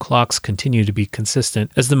all our clocks continue to be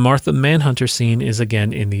consistent as the Martha Manhunter scene is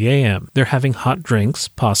again in the AM. They're having hot drinks,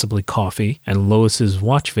 possibly coffee, and Lois's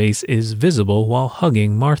watch face is visible while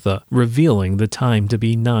hugging Martha, revealing the time to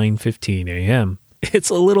be 9:15 a.m. It's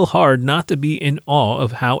a little hard not to be in awe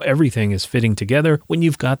of how everything is fitting together when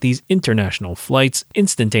you've got these international flights,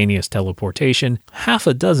 instantaneous teleportation, half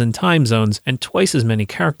a dozen time zones, and twice as many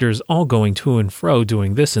characters all going to and fro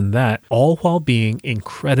doing this and that, all while being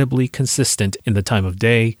incredibly consistent in the time of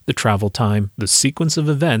day, the travel time, the sequence of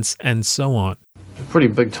events, and so on. A pretty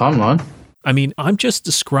big timeline. I mean, I'm just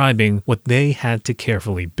describing what they had to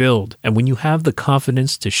carefully build. And when you have the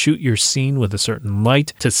confidence to shoot your scene with a certain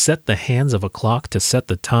light, to set the hands of a clock to set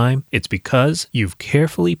the time, it's because you've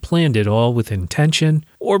carefully planned it all with intention,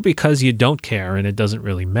 or because you don't care and it doesn't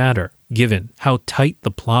really matter. Given how tight the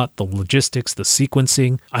plot, the logistics, the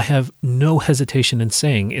sequencing, I have no hesitation in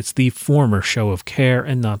saying it's the former show of care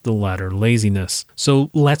and not the latter laziness. So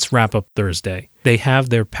let's wrap up Thursday. They have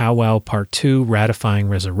their powwow part 2 ratifying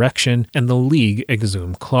Resurrection, and the League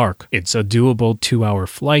exhume Clark. It's a doable 2-hour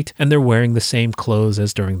flight, and they're wearing the same clothes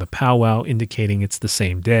as during the powwow, indicating it's the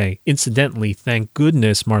same day. Incidentally, thank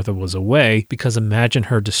goodness Martha was away, because imagine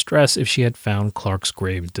her distress if she had found Clark's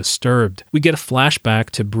grave disturbed. We get a flashback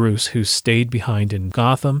to Bruce, who stayed behind in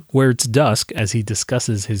Gotham, where it's dusk as he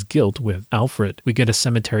discusses his guilt with Alfred. We get a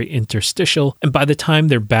cemetery interstitial, and by the time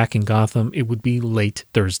they're back in Gotham, it would be late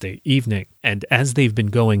Thursday evening. And as they've been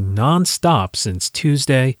going non-stop since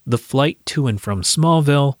Tuesday, the flight to and from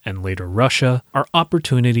Smallville and later Russia are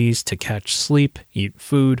opportunities to catch sleep, eat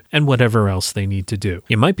food, and whatever else they need to do.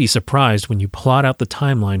 You might be surprised when you plot out the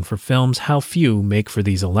timeline for films how few make for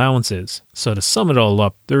these allowances. So to sum it all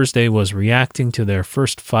up, Thursday was reacting to their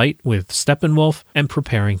first fight with Steppenwolf and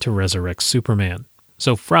preparing to resurrect Superman.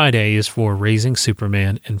 So Friday is for raising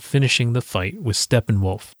Superman and finishing the fight with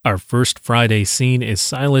Steppenwolf. Our first Friday scene is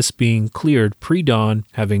Silas being cleared pre-dawn,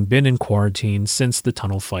 having been in quarantine since the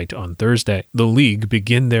tunnel fight on Thursday. The League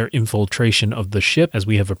begin their infiltration of the ship as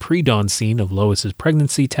we have a pre-dawn scene of Lois's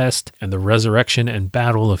pregnancy test, and the resurrection and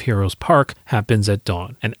battle of Heroes Park happens at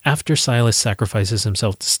dawn. And after Silas sacrifices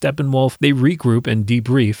himself to Steppenwolf, they regroup and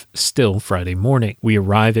debrief, still Friday morning. We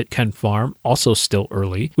arrive at Kent Farm, also still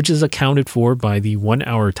early, which is accounted for by the 1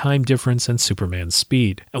 hour time difference and Superman's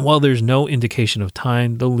speed. And while there's no indication of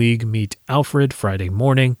time, the League meet Alfred Friday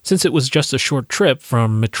morning, since it was just a short trip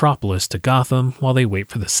from Metropolis to Gotham while they wait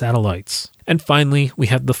for the satellites. And finally, we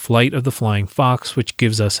have the flight of the Flying Fox, which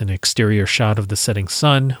gives us an exterior shot of the setting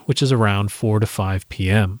sun, which is around 4 to 5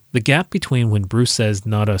 p.m. The gap between when Bruce says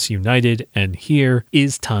 "Not Us United" and here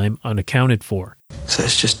is time unaccounted for. So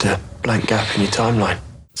it's just a blank gap in your timeline.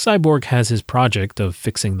 Cyborg has his project of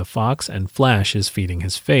fixing the Fox, and Flash is feeding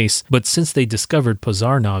his face, but since they discovered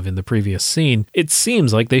Pozarnov in the previous scene, it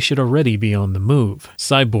seems like they should already be on the move.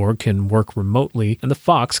 Cyborg can work remotely, and the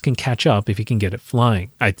Fox can catch up if he can get it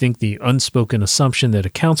flying. I think the unspoken assumption that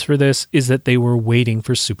accounts for this is that they were waiting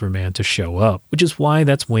for Superman to show up, which is why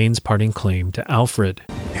that's Wayne's parting claim to Alfred.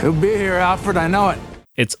 He'll be here, Alfred, I know it.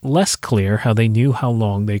 It's less clear how they knew how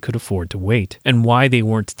long they could afford to wait, and why they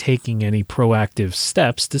weren't taking any proactive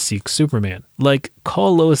steps to seek Superman. Like,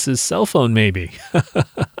 call Lois's cell phone maybe.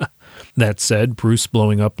 That said, Bruce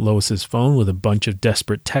blowing up Lois's phone with a bunch of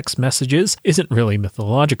desperate text messages isn't really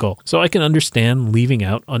mythological, so I can understand leaving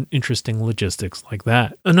out uninteresting logistics like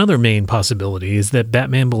that. Another main possibility is that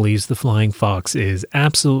Batman believes the Flying Fox is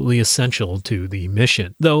absolutely essential to the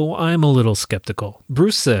mission, though I'm a little skeptical.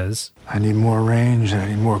 Bruce says, I need more range and I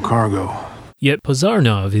need more cargo. Yet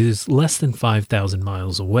Pozarnov is less than 5,000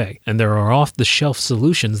 miles away, and there are off-the-shelf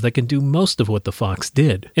solutions that can do most of what the Fox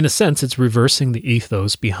did. In a sense, it's reversing the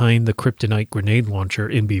ethos behind the kryptonite grenade launcher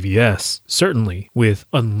in BVS. Certainly, with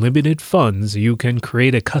unlimited funds, you can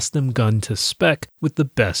create a custom gun to spec with the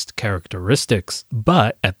best characteristics,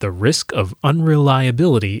 but at the risk of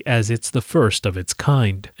unreliability as it's the first of its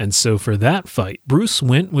kind. And so for that fight, Bruce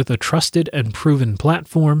went with a trusted and proven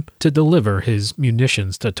platform to deliver his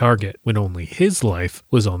munitions to target, when only his life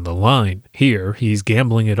was on the line. Here, he's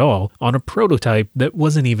gambling it all on a prototype that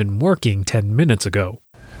wasn't even working 10 minutes ago.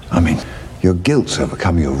 I mean, your guilt's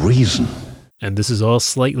overcome your reason. And this is all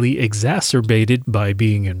slightly exacerbated by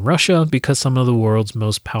being in Russia because some of the world's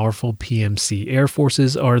most powerful PMC air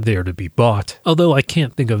forces are there to be bought. Although I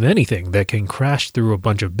can't think of anything that can crash through a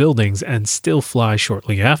bunch of buildings and still fly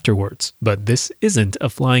shortly afterwards. But this isn't a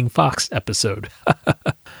Flying Fox episode.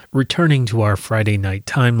 Returning to our Friday night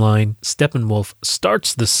timeline, Steppenwolf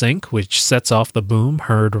starts the sync, which sets off the boom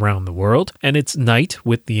heard around the world, and it's night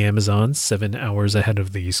with the Amazons 7 hours ahead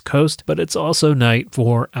of the East Coast, but it's also night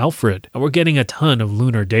for Alfred. And we're getting a ton of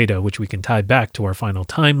lunar data, which we can tie back to our final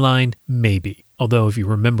timeline, maybe. Although if you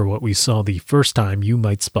remember what we saw the first time, you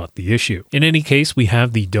might spot the issue. In any case, we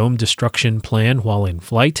have the dome destruction plan while in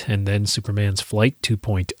flight, and then Superman's Flight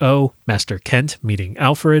 2.0, Master Kent meeting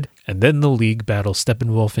Alfred, and then the League battle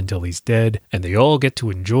Steppenwolf until he's dead, and they all get to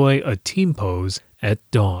enjoy a team pose at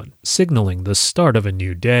dawn, signaling the start of a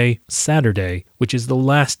new day, Saturday, which is the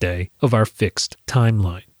last day of our fixed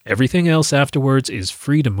timeline. Everything else afterwards is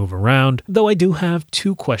free to move around, though I do have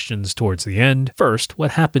 2 questions towards the end. First,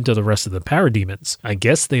 what happened to the rest of the parademons? I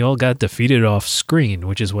guess they all got defeated off screen,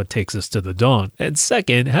 which is what takes us to the dawn. And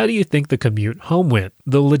second, how do you think the commute home went?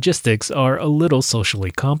 The logistics are a little socially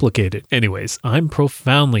complicated. Anyways, I'm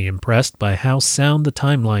profoundly impressed by how sound the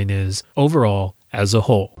timeline is overall as a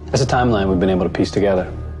whole. As a timeline we've been able to piece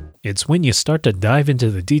together. It's when you start to dive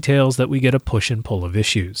into the details that we get a push and pull of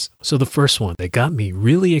issues. So the first one that got me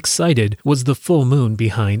really excited was the full moon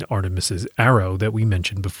behind Artemis's arrow that we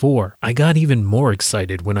mentioned before. I got even more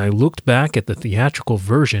excited when I looked back at the theatrical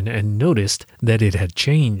version and noticed that it had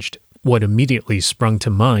changed. What immediately sprung to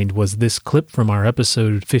mind was this clip from our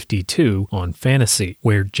episode 52 on fantasy,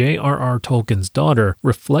 where J.R.R. Tolkien's daughter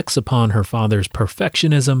reflects upon her father's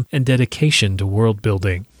perfectionism and dedication to world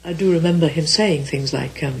building. I do remember him saying things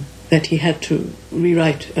like that he had to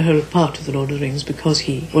rewrite a whole part of The Lord of the Rings because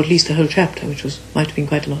or at least a whole chapter, which might have been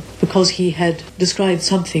quite a lot, because he had described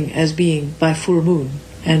something as being by full moon,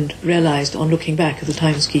 and realized on looking back at the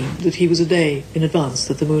time scheme that he was a day in advance,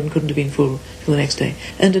 that the moon couldn't have been full till the next day.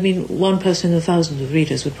 And I mean, one person in 1,000 of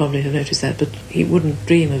readers would probably have noticed that, but he wouldn't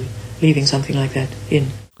dream of leaving something like that in.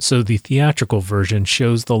 So the theatrical version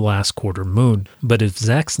shows the last quarter moon, but if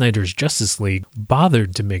Zack Snyder's Justice League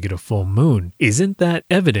bothered to make it a full moon, isn't that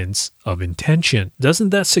evidence of intention? Doesn't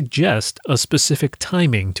that suggest a specific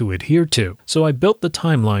timing to adhere to? So I built the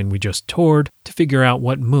timeline we just toured, to figure out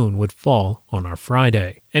what moon would fall on our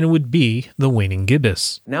Friday. And it would be the waning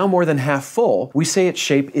gibbous. Now more than half full, we say its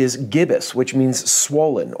shape is gibbous, which means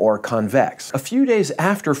swollen or convex. A few days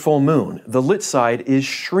after full moon, the lit side is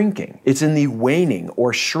shrinking. It's in the waning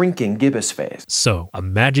or shrinking gibbous phase. So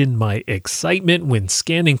imagine my excitement when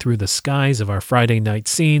scanning through the skies of our Friday night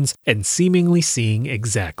scenes and seemingly seeing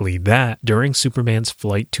exactly that. During Superman's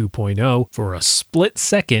Flight 2.0, for a split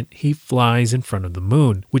second, he flies in front of the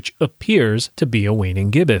moon, which appears to be a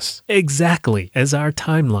waning gibbous. Exactly as our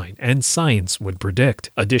timeline and science would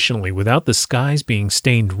predict. Additionally, without the skies being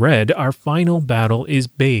stained red, our final battle is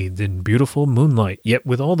bathed in beautiful moonlight. Yet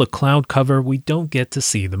with all the cloud cover, we don't get to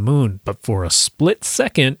see the moon. But for a split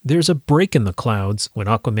second, there's a break in the clouds when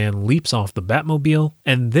Aquaman leaps off the Batmobile,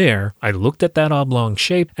 and there, I looked at that oblong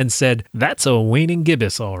shape and said, that's a waning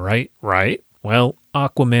gibbous, all right, right? Well,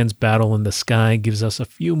 Aquaman's battle in the sky gives us a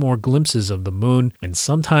few more glimpses of the moon, and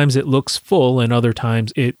sometimes it looks full and other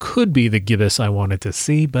times it could be the gibbous I wanted to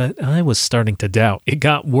see, but I was starting to doubt. It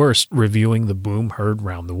got worse reviewing the boom heard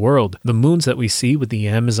round the world. The moons that we see with the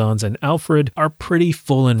Amazons and Alfred are pretty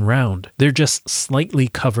full and round. They're just slightly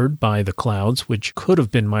covered by the clouds, which could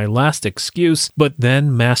have been my last excuse, but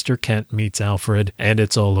then Master Kent meets Alfred, and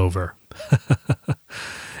it's all over.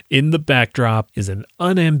 In the backdrop is an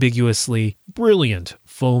unambiguously brilliant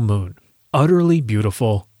full moon. Utterly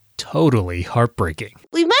beautiful, totally heartbreaking.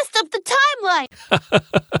 We messed up the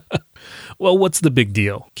timeline! Well, what's the big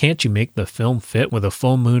deal? Can't you make the film fit with a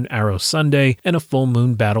full moon Arrow Sunday and a full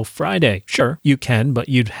moon Battle Friday? Sure, you can, but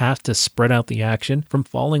you'd have to spread out the action from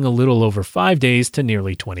falling a little over 5 days to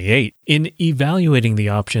nearly 28. In evaluating the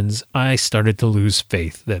options, I started to lose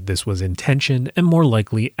faith that this was intention and more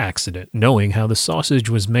likely accident. Knowing how the sausage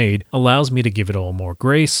was made allows me to give it all more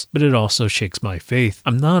grace, but it also shakes my faith.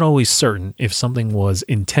 I'm not always certain if something was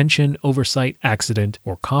intention, oversight, accident,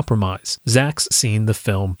 or compromise. Zach's seen the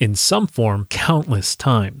film in some form countless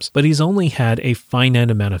times, but he's only had a finite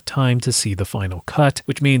amount of time to see the final cut,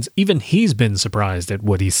 which means even he's been surprised at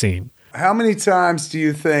what he's seen. How many times do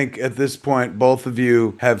you think at this point both of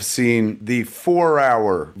you have seen the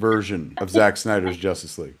 4-hour version of Zack Snyder's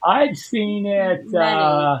Justice League? I've seen it.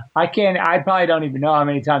 I probably don't even know how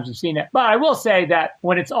many times I've seen it. But I will say that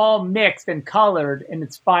when it's all mixed and colored in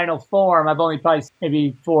its final form, I've only probably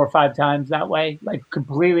maybe 4 or 5 times that way, like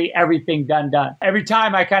completely everything done. Every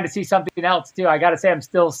time I kind of see something else too. I got to say I'm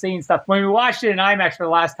still seeing stuff. When we watched it in IMAX for the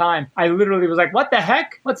last time, I literally was like, what the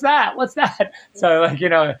heck? What's that? What's that? So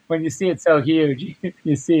when you see it so huge,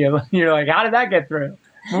 you see it, you're like, how did that get through?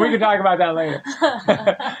 We can talk about that later.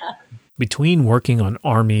 Between working on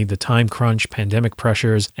Army, the time crunch, pandemic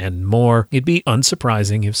pressures, and more, it'd be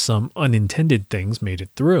unsurprising if some unintended things made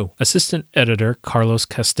it through. Assistant editor Carlos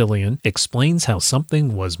Castellian explains how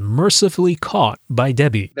something was mercifully caught by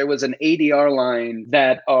Debbie. There was an ADR line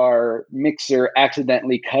that our mixer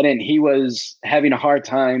accidentally cut in. He was having a hard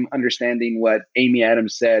time understanding what Amy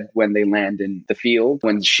Adams said when they land in the field,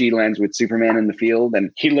 when she lands with Superman in the field,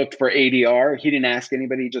 and he looked for ADR. He didn't ask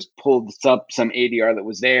anybody, he just pulled up some ADR that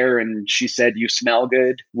was there, and she said, "You smell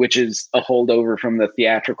good," which is a holdover from the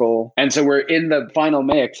theatrical. And so we're in the final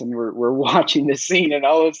mix and we're watching this scene, and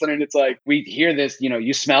all of a sudden it's like, we hear this,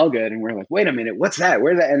 "You smell good." And we're like, wait a minute, what's that?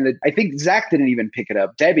 Where's that? And I think Zach didn't even pick it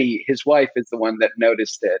up. Debbie, his wife, is the one that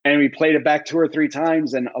noticed it. And we played it back 2 or 3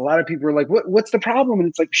 times. And a lot of people were like, what's the problem? And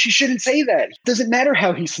it's like, she shouldn't say that. It doesn't matter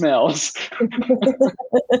how he smells.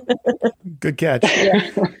 Good catch. Yeah.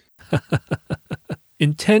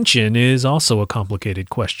 Intention is also a complicated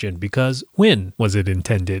question because when was it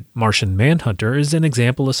intended? Martian Manhunter is an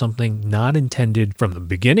example of something not intended from the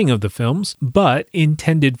beginning of the films, but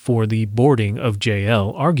intended for the boarding of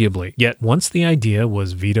JL, arguably. Yet once the idea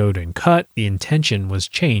was vetoed and cut, the intention was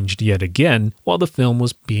changed yet again while the film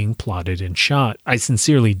was being plotted and shot. I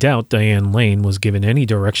sincerely doubt Diane Lane was given any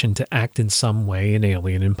direction to act in some way an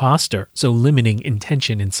alien imposter, so limiting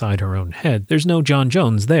intention inside her own head, there's no John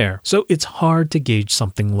Jones there. So it's hard to gauge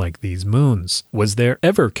something like these moons. Was there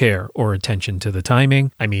ever care or attention to the timing?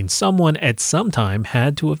 I mean, someone at some time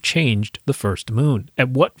had to have changed the first moon. At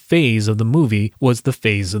what phase of the movie was the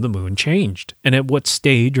phase of the moon changed? And at what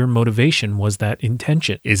stage or motivation was that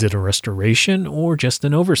intention? Is it a restoration or just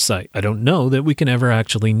an oversight? I don't know that we can ever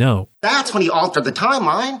actually know. That's when he altered the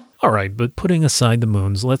timeline. Alright, but putting aside the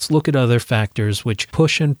moons, let's look at other factors which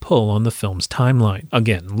push and pull on the film's timeline.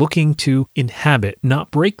 Again, looking to inhabit,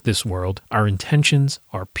 not break this world, our intentions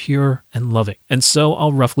are pure and loving. And so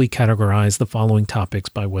I'll roughly categorize the following topics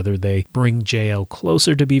by whether they bring JL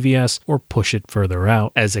closer to BVS or push it further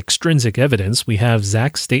out. As extrinsic evidence, we have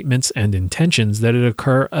Zach's statements and intentions that it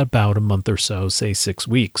occur about a month or so, say 6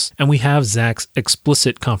 weeks. And we have Zach's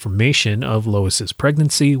explicit confirmation of Lois's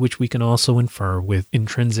pregnancy, which we can also infer with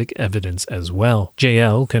intrinsic evidence as well.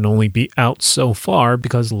 JL can only be out so far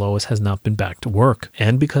because Lois has not been back to work,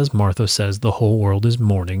 and because Martha says the whole world is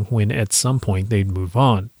mourning when at some point they'd move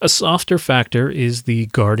on. A softer factor is the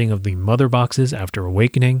guarding of the mother boxes after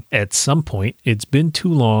awakening. At some point, it's been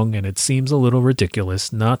too long and it seems a little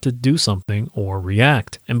ridiculous not to do something or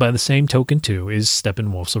react. And by the same token too is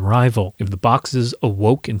Steppenwolf's arrival. If the boxes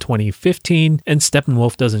awoke in 2015 and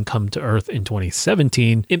Steppenwolf doesn't come to Earth in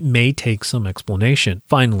 2017, it may take some explanation.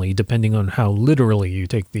 Finally, depending on how literally you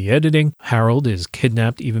take the editing, Harold is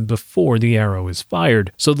kidnapped even before the arrow is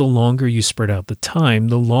fired. So the longer you spread out the time,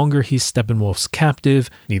 the longer he's Steppenwolf's captive,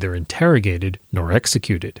 neither interrogated nor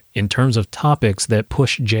executed. In terms of topics that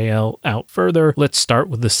push JL out further, let's start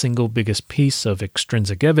with the single biggest piece of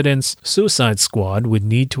extrinsic evidence. Suicide Squad would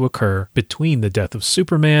need to occur between the death of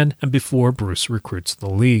Superman and before Bruce recruits the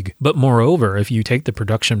League. But moreover, if you take the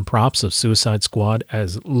production props of Suicide Squad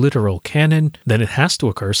as literal canon, then it has to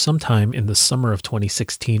occur sometime in the summer of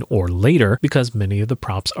 2016 or later, because many of the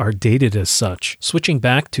props are dated as such. Switching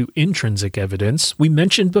back to intrinsic evidence, we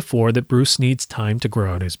mentioned before that Bruce needs time to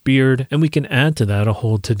grow out his beard, and we can add to that a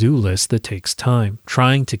whole to-do list that takes time.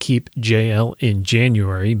 Trying to keep JL in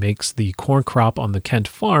January makes the corn crop on the Kent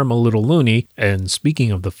farm a little loony, and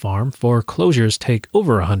speaking of the farm, foreclosures take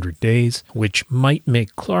over 100 days, which might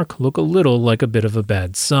make Clark look a little like a bit of a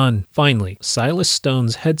bad son. Finally, Silas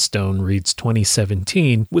Stone's headstone reads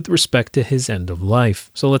 2017 with respect to his end of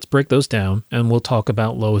life. So let's break those down, and we'll talk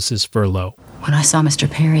about Lois's furlough. When I saw Mr.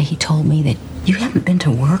 Perry, he told me that you haven't been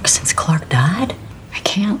to work since Clark died. I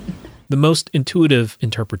can't. The most intuitive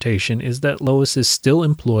interpretation is that Lois is still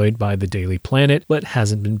employed by the Daily Planet, but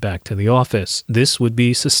hasn't been back to the office. This would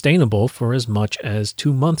be sustainable for as much as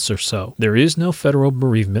 2 months or so. There is no federal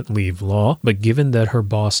bereavement leave law, but given that her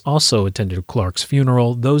boss also attended Clark's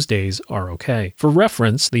funeral, those days are okay. For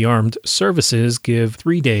reference, the armed services give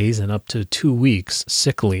 3 days and up to 2 weeks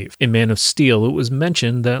sick leave. In Man of Steel, it was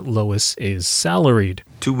mentioned that Lois is salaried.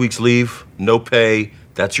 2 weeks leave, no pay,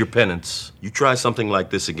 that's your penance. You try something like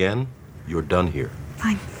this again, you're done here.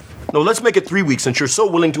 Fine. No, let's make it 3 weeks since you're so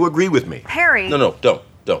willing to agree with me. Perry! No, don't.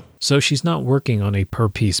 So she's not working on a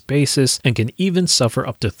per-piece basis and can even suffer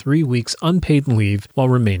up to 3 weeks unpaid leave while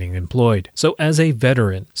remaining employed. So as a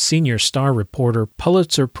veteran, senior star reporter,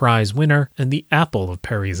 Pulitzer Prize winner, and the apple of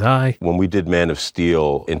Perry's eye. When we did Man of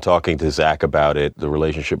Steel, in talking to Zach about it, the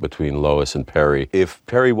relationship between Lois and Perry, if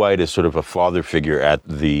Perry White is sort of a father figure at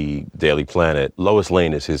the Daily Planet, Lois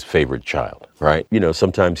Lane is his favorite child, right? You know,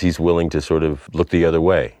 sometimes he's willing to sort of look the other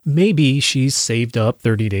way. Maybe she's saved up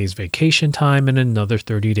 30 days vacation time and another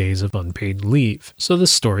 30 days of unpaid leave, so the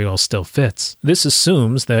story all still fits. This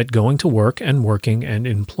assumes that going to work and working and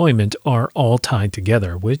employment are all tied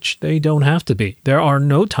together, which they don't have to be. There are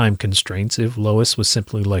no time constraints if Lois was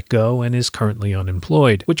simply let go and is currently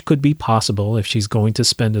unemployed, which could be possible if she's going to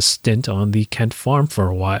spend a stint on the Kent farm for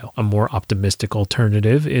a while. A more optimistic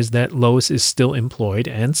alternative is that Lois is still employed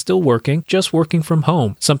and still working, just working from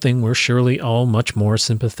home, something we're surely all much more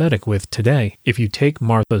sympathetic with today. If you take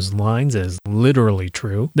Martha's lines as literally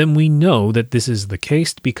true, then we know that this is the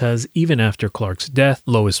case because even after Clark's death,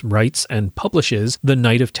 Lois writes and publishes the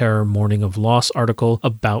Night of Terror Morning of Loss article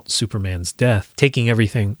about Superman's death. Taking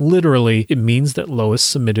everything literally, it means that Lois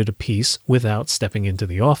submitted a piece without stepping into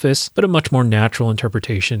the office, but a much more natural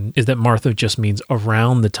interpretation is that Martha just means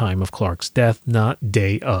around the time of Clark's death, not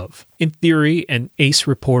day of. In theory, an ace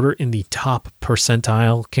reporter in the top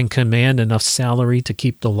percentile can command enough salary to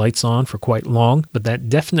keep the lights on for quite long, but that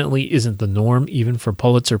definitely isn't the norm even for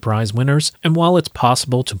Pulitzer Prize winners. And while it's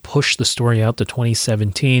possible to push the story out to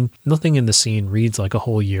 2017, nothing in the scene reads like a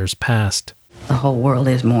whole year's past. The whole world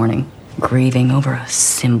is mourning, grieving over a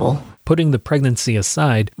symbol. Putting the pregnancy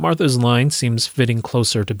aside, Martha's line seems fitting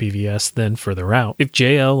closer to BVS than further out. If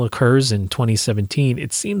JL occurs in 2017,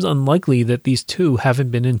 it seems unlikely that these two haven't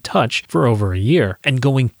been in touch for over a year, and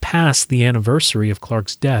going past the anniversary of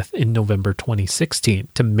Clark's death in November 2016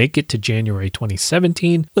 to make it to January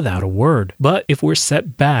 2017 without a word. But if we're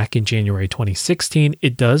set back in January 2016,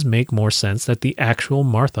 it does make more sense that the actual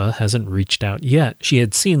Martha hasn't reached out yet. She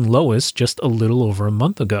had seen Lois just a little over a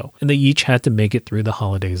month ago, and they each had to make it through the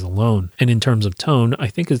holidays alone. own. And in terms of tone, I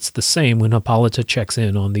think it's the same when Hippolyta checks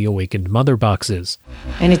in on the awakened mother boxes.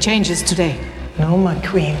 Any changes today? No, my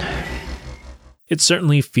queen. It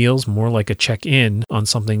certainly feels more like a check-in on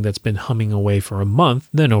something that's been humming away for a month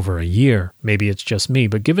than over a year. Maybe it's just me,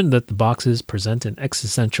 but given that the boxes present an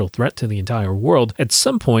existential threat to the entire world, at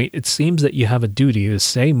some point it seems that you have a duty to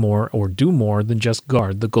say more or do more than just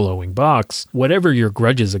guard the glowing box. Whatever your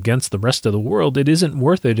grudges against the rest of the world, it isn't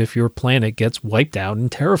worth it if your planet gets wiped out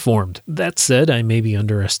and terraformed. That said, I may be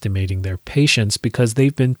underestimating their patience because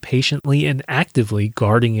they've been patiently and actively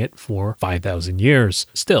guarding it for 5,000 years.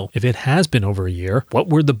 Still, if it has been over a year, what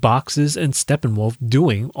were the boxes and Steppenwolf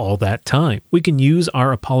doing all that time? We can use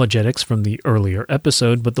our apologetics from the earlier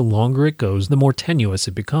episode, but the longer it goes, the more tenuous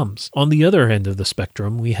it becomes. On the other end of the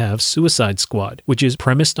spectrum, we have Suicide Squad, which is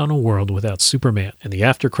premised on a world without Superman, and the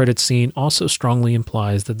after-credits scene also strongly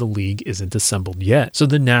implies that the League isn't assembled yet. So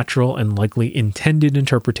the natural and likely intended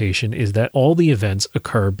interpretation is that all the events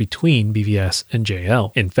occur between BVS and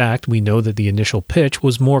JL. In fact, we know that the initial pitch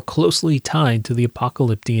was more closely tied to the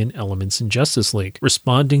apocalyptic elements in Justice League.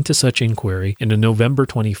 Responding to such inquiry, in a November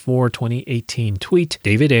 24, 2018 tweet,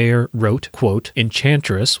 David Ayer wrote, quote,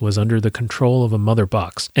 "Enchantress was under the control of a mother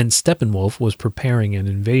box, and Steppenwolf was preparing an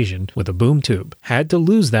invasion with a boom tube. Had to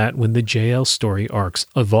lose that when the JL story arcs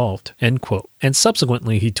evolved," end quote. And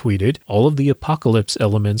subsequently he tweeted, "All of the apocalypse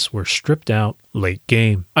elements were stripped out late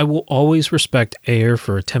game." I will always respect Ayer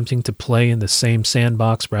for attempting to play in the same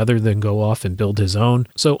sandbox rather than go off and build his own.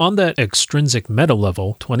 So on that extrinsic meta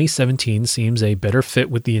level, 2017 seems a better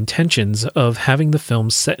fit with the intentions of having the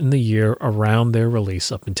films set in the year around their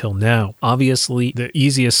release up until now. Obviously, the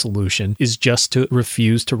easiest solution is just to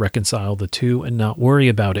refuse to reconcile the two and not worry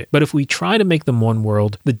about it. But if we try to make them one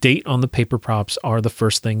world, the date on the paper props are the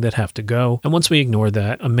first thing that have to go. And once we ignore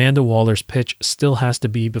that, Amanda Waller's pitch still has to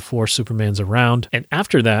be before Superman's around. And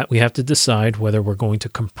after that, we have to decide whether we're going to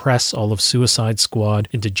compress all of Suicide Squad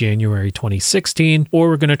into January 2016, or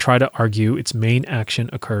we're going to try to argue its main action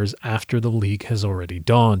occurs after the League has already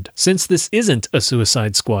dawned. Since this isn't a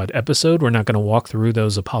Suicide Squad episode, we're not going to walk through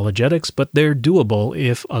those apologetics, but they're doable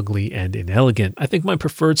if ugly and inelegant. I think my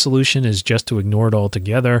preferred solution is just to ignore it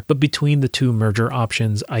altogether, but between the two merger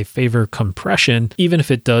options, I favor compression, even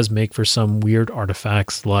if it does make for some weird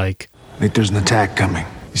artifacts like, Nick, there's an attack coming.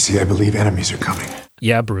 You see, I believe enemies are coming.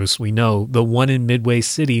 Yeah, Bruce, we know. The one in Midway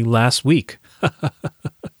City last week.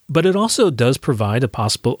 But it also does provide a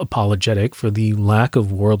possible apologetic for the lack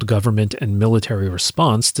of world government and military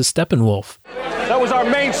response to Steppenwolf. That was our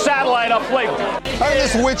main satellite uplink. How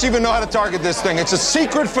does this witch even know how to target this thing? It's a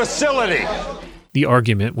secret facility. The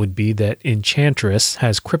argument would be that Enchantress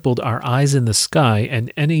has crippled our eyes in the sky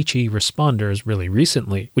and NHE responders really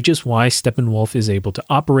recently, which is why Steppenwolf is able to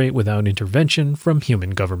operate without intervention from human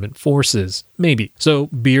government forces. Maybe. So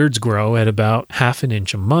beards grow at about half an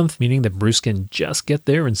inch a month, meaning that Bruce can just get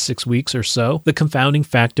there in 6 weeks or so. The confounding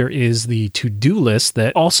factor is the to-do list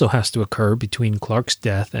that also has to occur between Clark's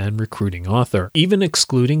death and recruiting Arthur. Even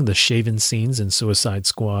excluding the shaven scenes in Suicide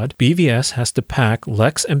Squad, BVS has to pack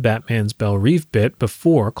Lex and Batman's Belle Reve bit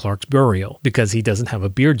before Clark's burial, because he doesn't have a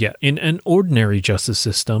beard yet. In an ordinary justice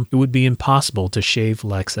system, it would be impossible to shave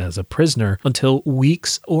Lex as a prisoner until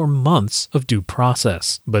weeks or months of due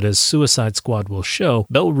process. But as Suicide Squad will show,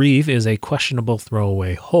 Belle Reve is a questionable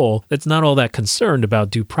throwaway hole that's not all that concerned about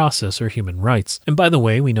due process or human rights. And by the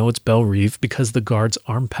way, we know it's Belle Reve because the guard's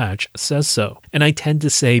arm patch says so. And I tend to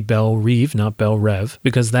say Belle Reve, not Belle Rev,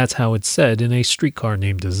 because that's how it's said in A Streetcar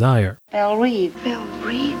Named Desire. Belle Reve. Belle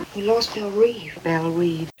Reve. We lost Belle Reve. Belle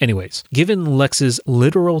Reve. Anyways, given Lex's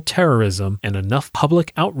literal terrorism and enough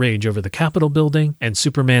public outrage over the Capitol building, and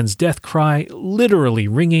Superman's death cry literally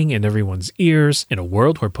ringing in everyone's ears, in a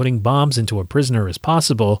world where putting bombs into a prisoner is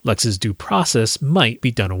possible, Lex's due process might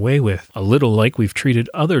be done away with. A little like we've treated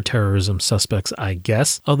other terrorism suspects, I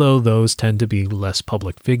guess, although those tend to be less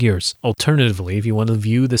public figures. Alternatively, if you want to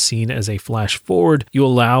view the scene as a flash forward, you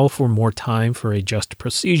allow for more time for a just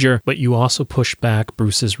procedure, but you also push back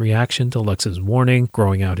Bruce's reaction to Lex's warning,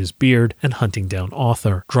 growing out his beard, and hunting down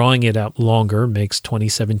Arthur. Drawing it out longer makes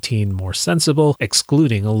 2017 more sensible,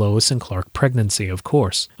 excluding a Lois and Clark pregnancy, of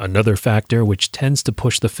course. Another factor which tends to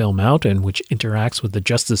push the film out and which interacts with the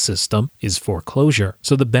justice system is foreclosure.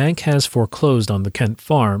 So the bank has foreclosed on the Kent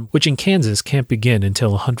farm, which in Kansas can't begin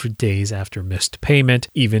until 100 days after missed payment,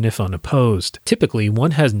 even if unopposed. Typically,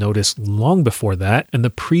 one has notice long before that, and the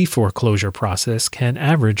pre-foreclosure process can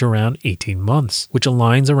average around 18 months, which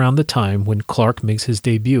aligns around the time when Clark makes his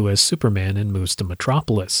debut as Superman and moves to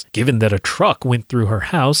Metropolis. Given that a truck went through her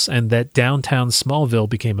house and that downtown Smallville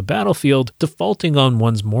became a battlefield, defaulting on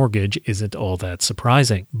one's mortgage isn't all that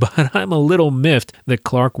surprising. But I'm a little miffed that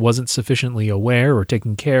Clark wasn't sufficiently aware or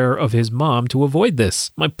taking care of his mom to avoid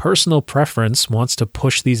this. My personal preference wants to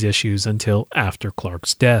push these issues until after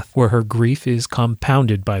Clark's death, where her grief is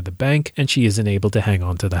compounded by the bank and she isn't able to hang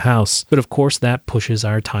on to the house. But of course that pushes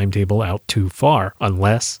our timetable out too far,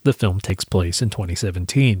 unless the film takes place in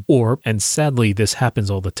 2017. Or, and sadly this happens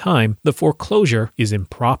all the time, the foreclosure is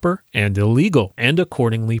improper and illegal, and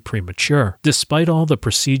accordingly premature. Despite all the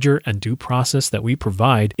procedure and due process that we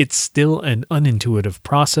provide, it's still an unintuitive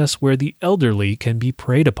process where the elderly can be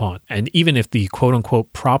preyed upon. And even if the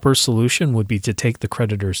quote-unquote proper solution would be to take the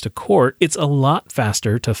creditors to court, it's a lot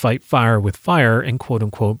faster to fight fire with fire and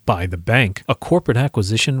quote-unquote buy the bank. A corporate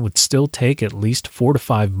acquisition would still take at least 4 to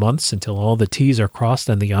 5 months until all the T's are crossed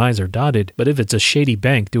and the I's are dotted, but if it's a shady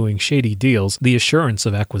bank doing shady deals, the assurance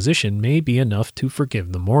of acquisition may be enough to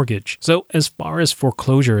forgive the mortgage. So as far as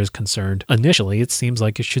foreclosure is concerned, initially it seems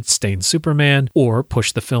like it should stain Superman or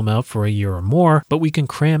push the film out for a year or more, but we can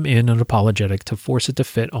cram in an apologetic to force it to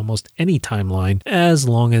fit almost any timeline as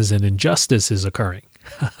long as an injustice is occurring.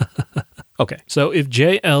 Okay, so if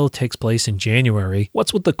JL takes place in January,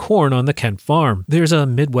 what's with the corn on the Kent farm? There's a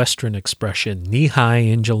Midwestern expression, knee-high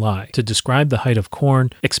in July, to describe the height of corn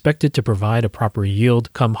expected to provide a proper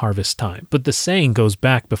yield come harvest time. But the saying goes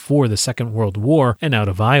back before the Second World War and out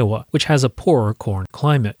of Iowa, which has a poorer corn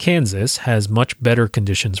climate. Kansas has much better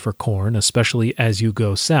conditions for corn, especially as you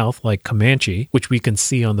go south like Comanche, which we can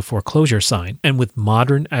see on the foreclosure sign. And with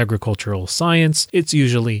modern agricultural science, it's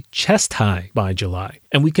usually chest-high by July.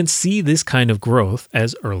 And we can see this kind of growth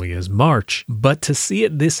as early as March. But to see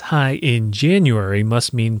it this high in January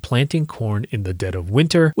must mean planting corn in the dead of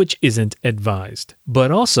winter, which isn't advised,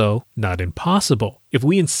 but also not impossible. If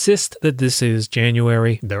we insist that this is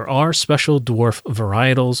January, there are special dwarf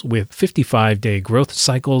varietals with 55-day growth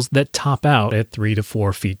cycles that top out at 3 to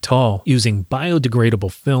 4 feet tall. Using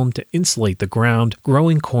biodegradable film to insulate the ground,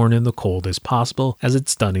 growing corn in the cold is possible, as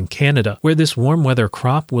it's done in Canada, where this warm weather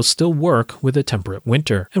crop will still work with a temperate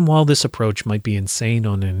winter. And while this approach might be insane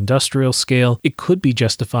on an industrial scale, it could be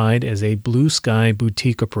justified as a blue sky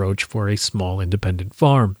boutique approach for a small independent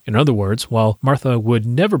farm. In other words, while Martha would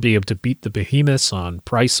never be able to beat the behemoths on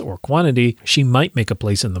price or quantity, she might make a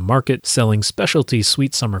place in the market selling specialty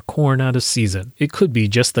sweet summer corn out of season. It could be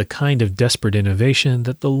just the kind of desperate innovation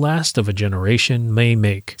that the last of a generation may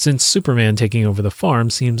make, since Superman taking over the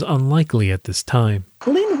farm seems unlikely at this time.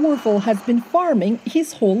 Lynn Werfel has been farming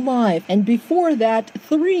his whole life, and before that,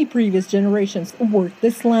 3 previous generations worked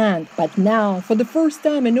this land. But now, for the first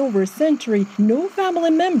time in over a century, no family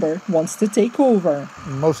member wants to take over.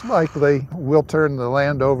 Most likely, we'll turn the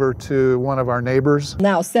land over to one of our neighbors.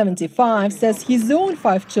 Now 75, says his own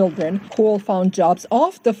 5 children, who all found jobs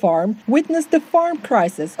off the farm, witnessed the farm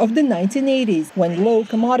crisis of the 1980s, when low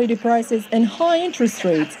commodity prices and high interest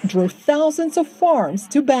rates drove thousands of farms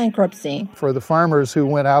to bankruptcy. For the farmers who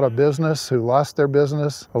went out of business, who lost their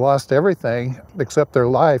business, lost everything except their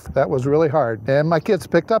life, that was really hard. And my kids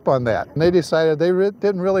picked up on that. And they decided they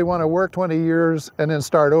didn't really want to work 20 years and then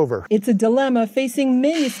start over. It's a dilemma facing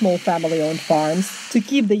many small family-owned farms. To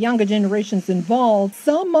keep the younger generations involved,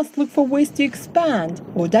 some must look for ways to expand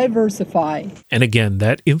or diversify. And again,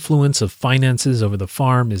 that influence of finances over the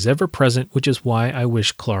farm is ever present, which is why I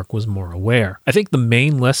wish Clark was more aware. I think the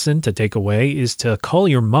main lesson to take away is to call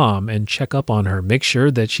your mom and check up on her. Make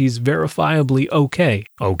sure that she's verifiably okay.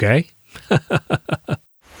 Okay? I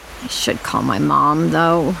should call my mom,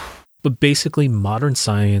 though. But basically, modern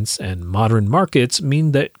science and modern markets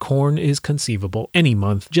mean that corn is conceivable any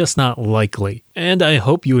month, just not likely. And I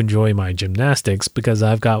hope you enjoy my gymnastics, because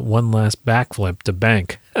I've got one last backflip to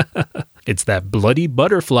bank. It's that bloody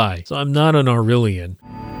butterfly, so I'm not an Aurelian.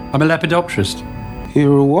 I'm a lepidopterist.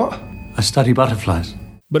 You're a what? I study butterflies.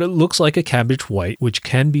 But it looks like a cabbage white, which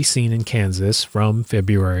can be seen in Kansas from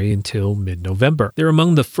February until mid-November. They're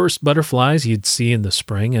among the first butterflies you'd see in the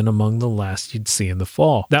spring and among the last you'd see in the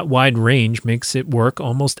fall. That wide range makes it work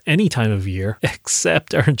almost any time of year,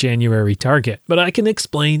 except our January target. But I can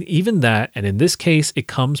explain even that, and in this case, it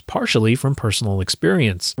comes partially from personal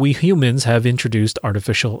experience. We humans have introduced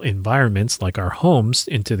artificial environments like our homes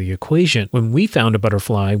into the equation. When we found a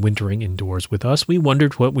butterfly wintering indoors with us, we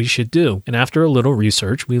wondered what we should do. And after a little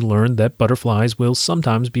research, we learned that butterflies will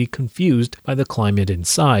sometimes be confused by the climate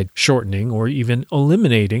inside, shortening or even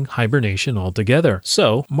eliminating hibernation altogether.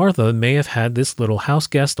 So, Martha may have had this little house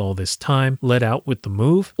guest all this time, let out with the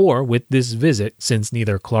move, or with this visit, since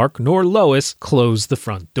neither Clark nor Lois closed the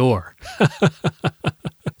front door.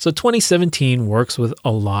 So 2017 works with a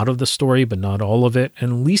lot of the story, but not all of it,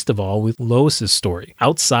 and least of all with Lois's story.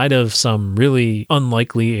 Outside of some really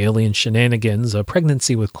unlikely alien shenanigans, a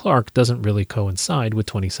pregnancy with Clark doesn't really coincide with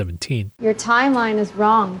 2017. Your timeline is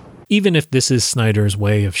wrong. Even if this is Snyder's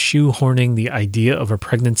way of shoehorning the idea of a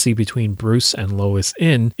pregnancy between Bruce and Lois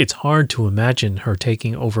in, it's hard to imagine her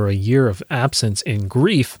taking over a year of absence in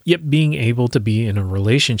grief, yet being able to be in a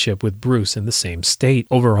relationship with Bruce in the same state.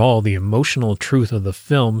 Overall, the emotional truth of the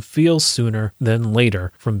film feels sooner than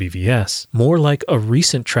later from BVS, more like a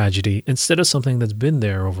recent tragedy instead of something that's been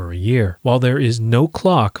there over a year. While there is no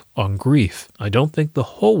clock on grief, I don't think the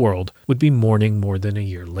whole world would be mourning more than a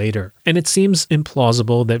year later. And it seems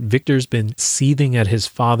implausible that Victor's been seething at his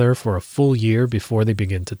father for a full year before they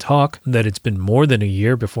begin to talk, that it's been more than a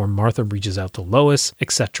year before Martha reaches out to Lois,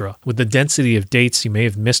 etc. With the density of dates, you may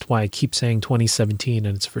have missed why I keep saying 2017,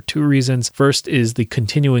 and it's for two reasons. First is the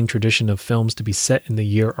continuing tradition of films to be set in the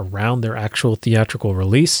year around their actual theatrical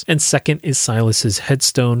release, and second is Silas's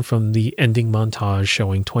headstone from the ending montage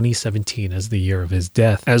showing 2017 as the year of his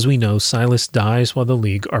death. As we know, Silas dies while the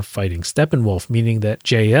League are fighting Steppenwolf, meaning that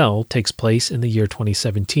JL takes place in the year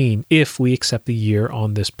 2017 if we accept the year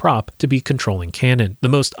on this prop to be controlling canon. The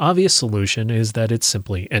most obvious solution is that it's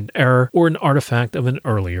simply an error or an artifact of an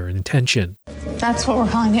earlier intention. That's what we're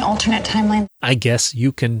calling the alternate timeline. I guess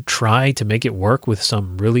you can try to make it work with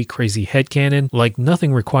some really crazy headcanon, like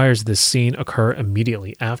nothing requires this scene occur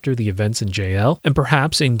immediately after the events in JL, and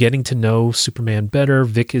perhaps in getting to know Superman better,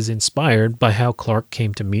 Vic is inspired by how Clark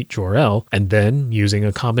came to meet Jor-El, and then, using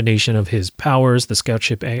a combination of his powers, the scout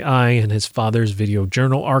ship AI, and his father's video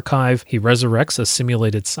journal archive, he resurrects a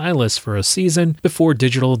simulated Silas for a season before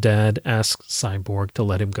Digital Dad asks Cyborg to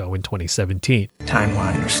let him go in 2017.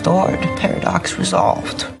 Timeline restored, paradox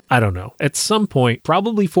resolved. I don't know. At some point,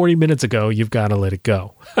 probably 40 minutes ago, you've got to let it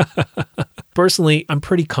go. Personally, I'm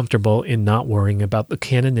pretty comfortable in not worrying about the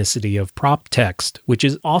canonicity of prop text, which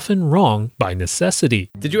is often wrong by necessity.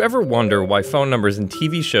 Did you ever wonder why phone numbers in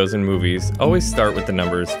TV shows and movies always start with the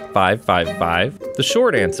numbers 555? The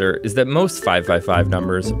short answer is that most 555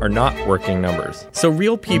 numbers are not working numbers, so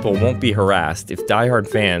real people won't be harassed if diehard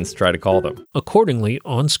fans try to call them. Accordingly,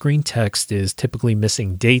 on-screen text is typically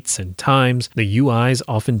missing dates and times. The UIs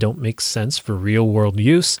often don't make sense for real-world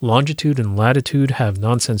use. Longitude and latitude have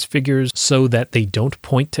nonsense figures so that they don't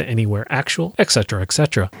point to anywhere actual, etc.,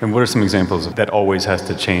 etc. And what are some examples that always has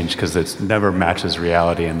to change because it never matches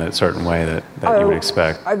reality in that certain way that you would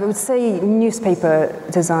expect? I would say newspaper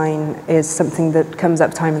design is something that comes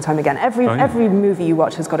up time and time again. Every movie you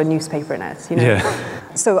watch has got a newspaper in it, you know? Yeah.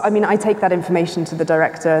 So, I mean, I take that information to the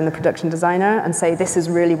director and the production designer and say, this is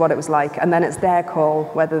really what it was like. And then it's their call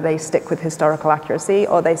whether they stick with historical accuracy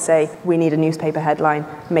or they say, we need a newspaper headline,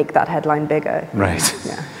 make that headline bigger. Right.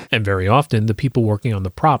 Yeah. And very often, the people working on the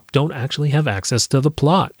prop don't actually have access to the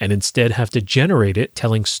plot and instead have to generate it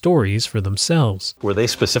telling stories for themselves. Were they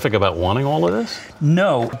specific about wanting all of this?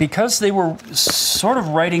 No, because they were sort of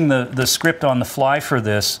writing the script on the fly for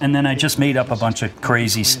this, and then I just made up a bunch of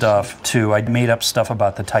crazy stuff, too. I made up stuff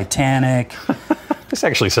about the Titanic. This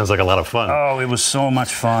actually sounds like a lot of fun. Oh, it was so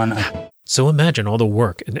much fun. So imagine all the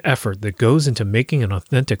work and effort that goes into making an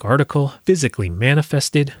authentic article, physically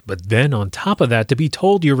manifested, but then on top of that to be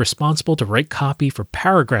told you're responsible to write copy for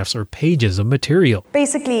paragraphs or pages of material.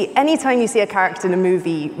 Basically, anytime you see a character in a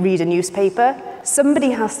movie read a newspaper,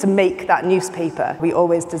 somebody has to make that newspaper. We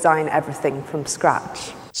always design everything from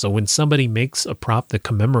scratch. So when somebody makes a prop that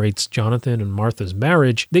commemorates Jonathan and Martha's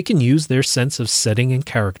marriage, they can use their sense of setting and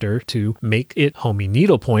character to make it homie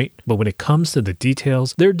needlepoint, but when it comes to the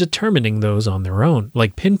details, they're determining those on their own,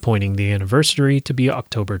 like pinpointing the anniversary to be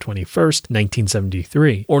October 21st,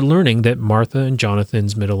 1973, or learning that Martha and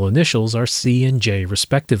Jonathan's middle initials are C and J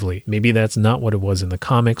respectively. Maybe that's not what it was in the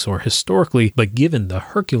comics or historically, but given the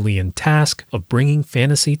Herculean task of bringing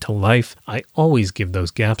fantasy to life, I always give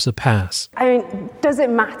those gaps a pass. I mean, does it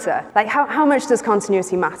matter? Like, how much does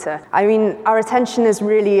continuity matter? I mean, our attention is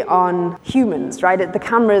really on humans, right? The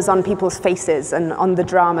camera is on people's faces and on the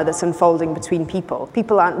drama that's unfolding between people.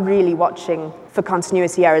 People aren't really watching for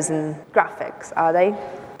continuity errors in graphics, are they?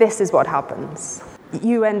 This is what happens.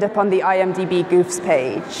 You end up on the IMDb Goofs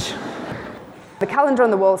page. The calendar on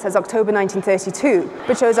the wall says October 1932,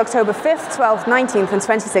 which shows October 5th, 12th, 19th, and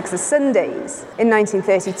 26th as Sundays. In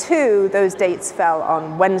 1932, those dates fell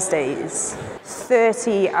on Wednesdays.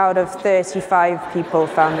 30 out of 35 people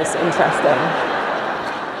found this interesting.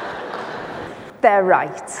 They're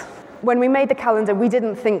right. When we made the calendar, we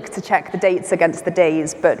didn't think to check the dates against the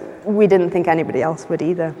days, but we didn't think anybody else would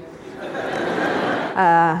either.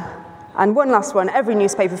 And one last one, every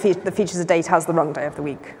newspaper that features a date has the wrong day of the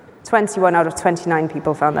week. 21 out of 29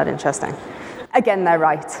 people found that interesting. Again, they're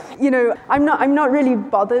right. You know, I'm not really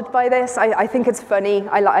bothered by this. I think it's funny.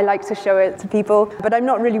 I like to show it to people, but I'm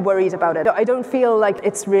not really worried about it. I don't feel like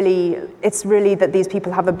it's really that these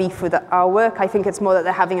people have a beef with our work. I think it's more that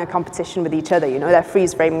they're having a competition with each other. You know, they're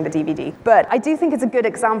freeze framing the DVD. But I do think it's a good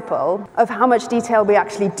example of how much detail we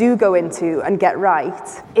actually do go into and get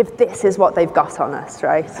right if this is what they've got on us,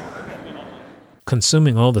 right?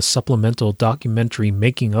 Consuming all the supplemental documentary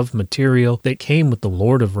making-of material that came with the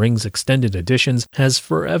Lord of Rings extended editions has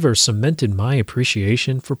forever cemented my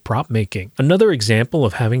appreciation for prop making. Another example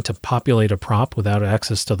of having to populate a prop without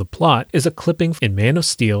access to the plot is a clipping in Man of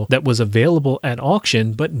Steel that was available at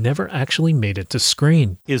auction but never actually made it to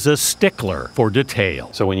screen. Is a stickler for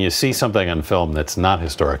detail. So when you see something on film that's not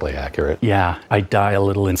historically accurate, yeah, I die a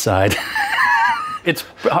little inside. It's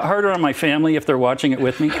harder on my family if they're watching it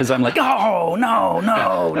with me because I'm like, oh,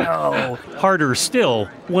 no. Harder still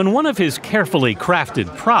when one of his carefully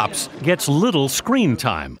crafted props gets little screen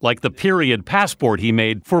time, like the period passport he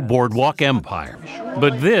made for Boardwalk Empire.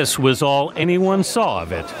 But this was all anyone saw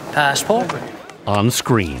of it. Passport? On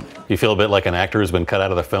screen. You feel a bit like an actor who's been cut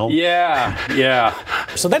out of the film? Yeah.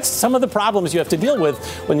 So that's some of the problems you have to deal with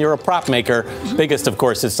when you're a prop maker. Biggest, of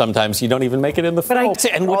course, is sometimes you don't even make it in the film.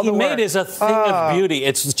 And what he made is a thing of beauty.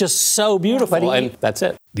 It's just so beautiful, and that's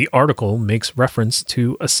it. The article makes reference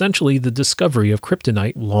to essentially the discovery of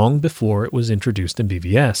kryptonite long before it was introduced in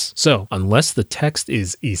BVS. So, unless the text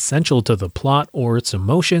is essential to the plot or its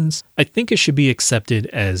emotions, I think it should be accepted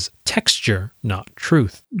as texture, not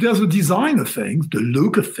truth. There's a design of things, the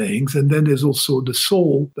look of things, and then there's also the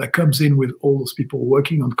soul that comes in with all those people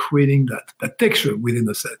working on creating that texture within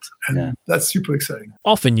the set. And that's super exciting.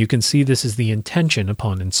 Often you can see this as the intention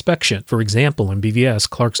upon inspection. For example, in BVS,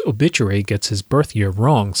 Clark's obituary gets his birth year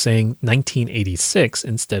wrong, saying 1986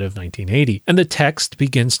 instead of 1980. And the text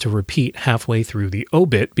begins to repeat halfway through the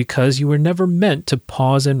obit because you were never meant to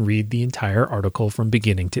pause and read the entire article from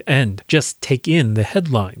beginning to end. Just take in the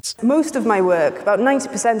headlines. Most of my work, about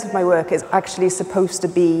 90% of my work, is actually supposed to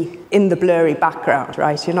be in the blurry background,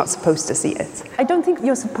 right? You're not supposed to see it. I don't think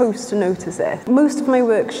you're supposed to notice it. Most of my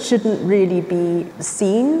work shouldn't really be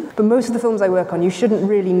seen, but most of the films I work on, you shouldn't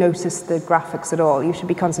really notice the graphics at all. You should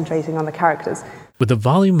be concentrating on the characters. With the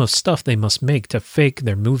volume of stuff they must make to fake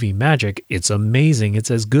their movie magic, it's amazing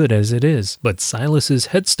it's as good as it is. But Silas's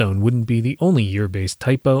headstone wouldn't be the only year-based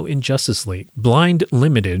typo in Justice League. Blind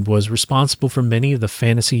Limited was responsible for many of the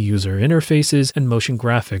fantasy user interfaces and motion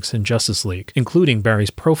graphics in Justice League, including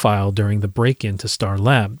Barry's profile during the break-in to Star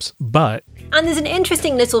Labs. And there's an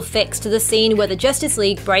interesting little fix to the scene where the Justice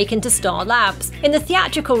League break into Star Labs. In the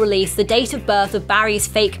theatrical release, the date of birth of Barry's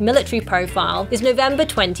fake military profile is November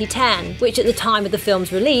 2010, which at the time of the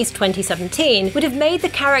film's release, 2017, would have made the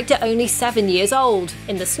character only 7 years old.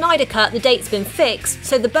 In the Snyder Cut, the date's been fixed,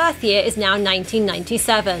 so the birth year is now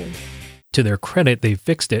 1997. To their credit, they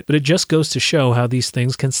fixed it, but it just goes to show how these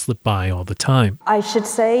things can slip by all the time. I should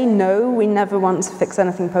say, no, we never want to fix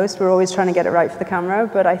anything post. We're always trying to get it right for the camera,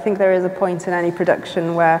 but I think there is a point in any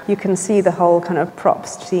production where you can see the whole kind of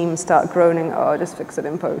props team start groaning, oh, just fix it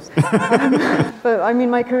in post. But I mean,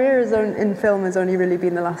 my career in film has only really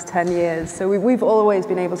been the last 10 years, so we've always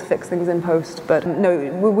been able to fix things in post, but no,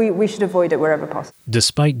 we should avoid it wherever possible.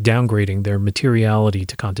 Despite downgrading their materiality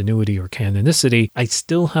to continuity or canonicity, I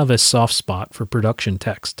still have a soft spot for production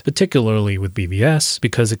text, particularly with BVS,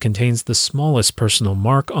 because it contains the smallest personal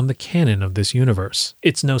mark on the canon of this universe.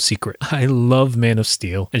 It's no secret, I love Man of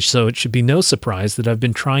Steel, and so it should be no surprise that I've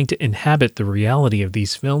been trying to inhabit the reality of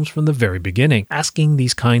these films from the very beginning, asking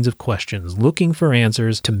these kinds of questions, looking for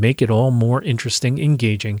answers to make it all more interesting,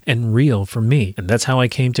 engaging, and real for me. And that's how I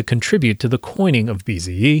came to contribute to the coining of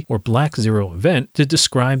BZE, or Black Zero Event, to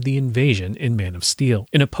describe the invasion in Man of Steel.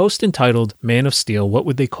 In a post entitled, Man of Steel, What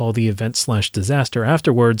Would They Call the Event/Disaster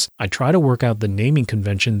Afterwards, I try to work out the naming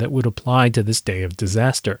convention that would apply to this day of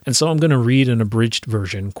disaster. And so I'm going to read an abridged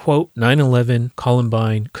version, quote, 9/11,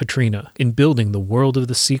 Columbine, Katrina. In building the world of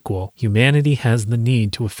the sequel, humanity has the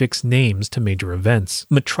need to affix names to major events.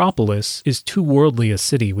 Metropolis is too worldly a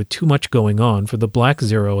city with too much going on for the Black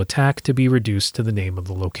Zero attack to be reduced to the name of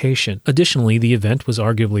the location. Additionally, the event was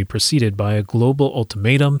arguably preceded by a global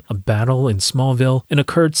ultimatum, a battle in Smallville, and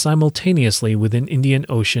occurred simultaneously with an Indian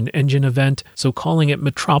Ocean engine an event, so calling it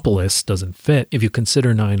Metropolis doesn't fit. If you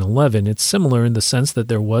consider 9/11, it's similar in the sense that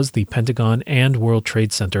there was the Pentagon and World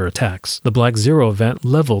Trade Center attacks. The Black Zero event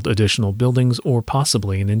leveled additional buildings or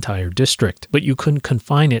possibly an entire district, but you couldn't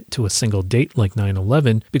confine it to a single date like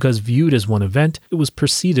 9/11 because viewed as one event, it was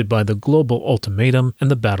preceded by the global ultimatum and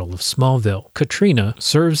the Battle of Smallville. Katrina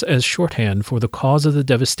serves as shorthand for the cause of the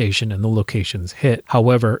devastation and the locations hit.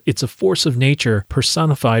 However, it's a force of nature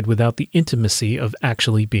personified without the intimacy of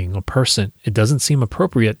actually being a person. It doesn't seem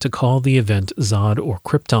appropriate to call the event Zod or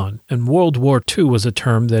Krypton, and World War II was a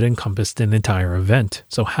term that encompassed an entire event.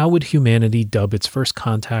 So how would humanity dub its first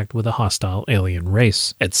contact with a hostile alien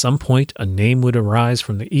race? At some point, a name would arise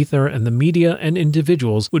from the ether and the media and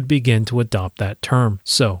individuals would begin to adopt that term.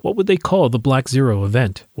 So, what would they call the Black Zero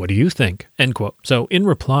event? What do you think? End quote. So, in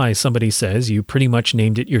reply, somebody says you pretty much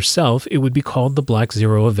named it yourself. It would be called the Black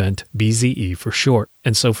Zero event, BZE for short.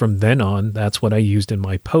 And so from then on, that's what I used in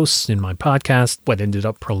my posts, in my podcast, what ended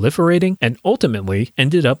up proliferating, and ultimately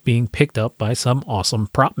ended up being picked up by some awesome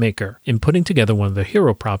prop maker in putting together one of the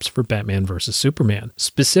hero props for Batman vs. Superman.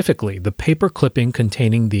 Specifically, the paper clipping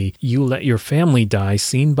containing the "You Let Your Family Die"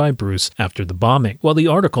 scene by Bruce after the bombing. While the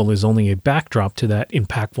article is only a backdrop to that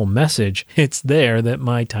impactful message, it's there that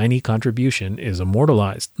my tiny contribution is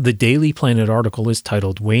immortalized. The Daily Planet article is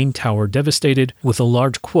titled "Wayne Tower Devastated," with a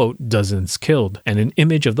large quote, "Dozens Killed," and an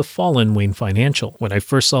image of the fallen Wayne Financial. When I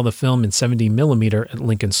first saw the film in 70mm at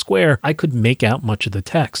Lincoln Square, I could make out much of the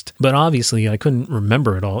text, but obviously I couldn't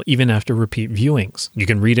remember it all even after repeat viewings. You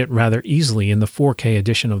can read it rather easily in the 4K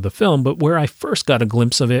edition of the film, but where I first got a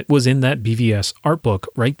glimpse of it was in that BVS art book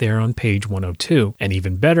right there on page 102. And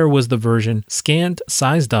even better was the version scanned,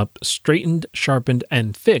 sized up, straightened, sharpened,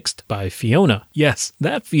 and fixed by Fiona. Yes,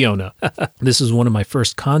 that Fiona. This is one of my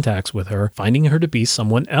first contacts with her, finding her to be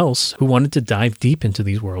someone else who wanted to dive deep into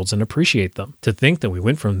these worlds and appreciate them. To think that we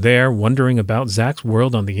went from there, wondering about Zack's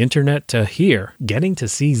world on the internet, to here, getting to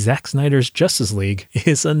see Zack Snyder's Justice League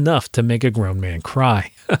is enough to make a grown man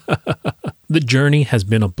cry. The journey has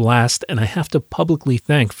been a blast, and I have to publicly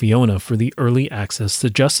thank Fiona for the early access to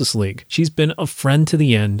Justice League. She's been a friend to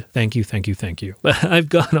the end. Thank you, thank you, thank you. But I've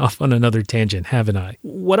gone off on another tangent, haven't I?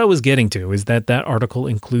 What I was getting to is that article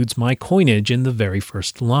includes my coinage in the very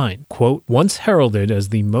first line. Quote, "Once heralded as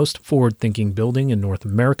the most forward-thinking building in North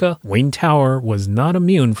America, Wayne Tower was not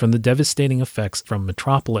immune from the devastating effects from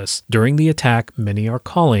Metropolis during the attack many are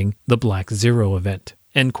calling the Black Zero event."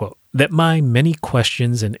 End quote. That my many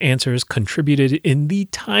questions and answers contributed in the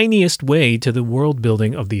tiniest way to the world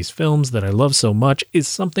building of these films that I love so much is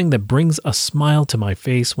something that brings a smile to my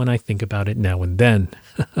face when I think about it now and then.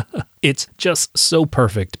 It's just so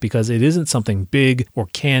perfect because it isn't something big or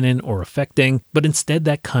canon or affecting, but instead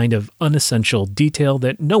that kind of unessential detail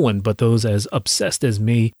that no one but those as obsessed as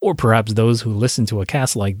me, or perhaps those who listen to a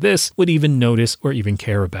cast like this, would even notice or even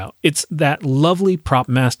care about. It's that lovely prop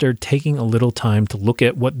master taking a little time to look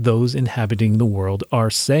at what those inhabiting the world are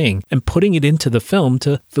saying and putting it into the film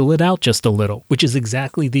to fill it out just a little, which is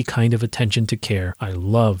exactly the kind of attention to care I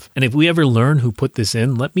love. And if we ever learn who put this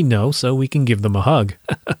in, let me know so we can give them a hug.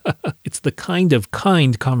 It's the kind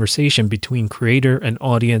conversation between creator and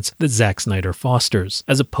audience that Zack Snyder fosters,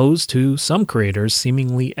 as opposed to some creators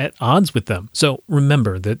seemingly at odds with them. So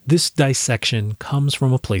remember that this dissection comes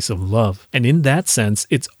from a place of love. And in that sense,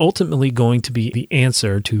 it's ultimately going to be the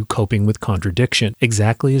answer to coping with contradiction.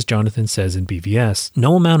 Exactly as Jonathan says in BVS,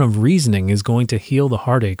 no amount of reasoning is going to heal the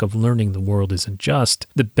heartache of learning the world isn't just,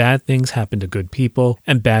 that bad things happen to good people,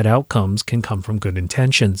 and bad outcomes can come from good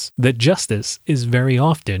intentions, that justice is very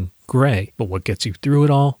often gray, but what gets you through it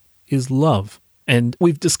all is love. And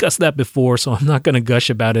we've discussed that before, so I'm not going to gush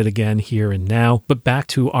about it again here and now. But back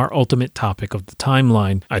to our ultimate topic of the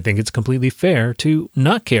timeline. I think it's completely fair to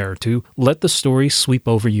not care, to let the story sweep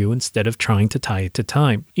over you instead of trying to tie it to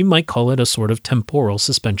time. You might call it a sort of temporal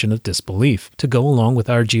suspension of disbelief, to go along with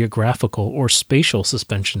our geographical or spatial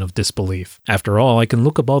suspension of disbelief. After all, I can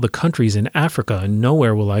look up all the countries in Africa and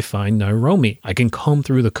nowhere will I find Nairobi. I can comb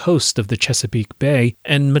through the coast of the Chesapeake Bay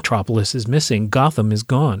and Metropolis is missing, Gotham is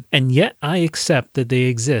gone. And yet I accept that they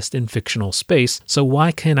exist in fictional space, so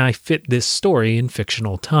why can't I fit this story in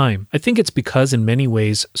fictional time? I think it's because in many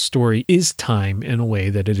ways, story is time in a way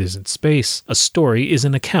that it isn't space. A story is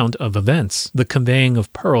an account of events, the conveying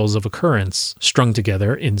of pearls of occurrence, strung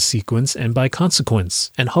together in sequence and by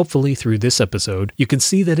consequence. And hopefully through this episode, you can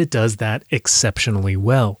see that it does that exceptionally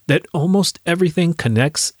well, that almost everything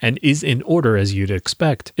connects and is in order as you'd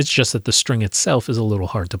expect. It's just that the string itself is a little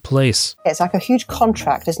hard to place. It's like a huge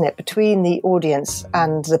contract, isn't it, between the audience audience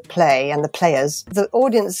and the play and the players, the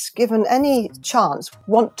audience, given any chance,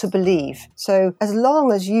 want to believe. So as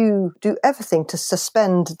long as you do everything to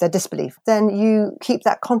suspend their disbelief, then you keep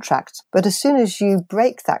that contract. But as soon as you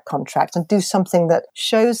break that contract and do something that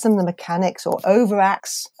shows them the mechanics or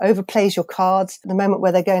overplays your cards, the moment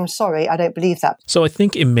where they're going, sorry, I don't believe that. So I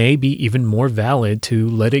think it may be even more valid to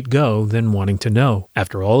let it go than wanting to know.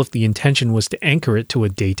 After all, if the intention was to anchor it to a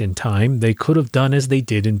date and time, they could have done as they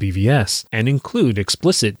did in BVS and include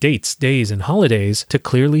explicit dates, days, and holidays to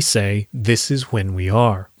clearly say, this is when we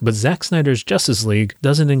are. But Zack Snyder's Justice League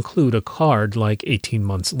doesn't include a card like 18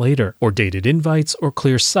 months later, or dated invites, or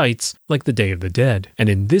clear sites like the Day of the Dead. And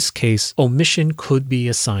in this case, omission could be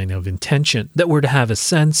a sign of intention, that we're to have a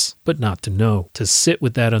sense, but not to know, to sit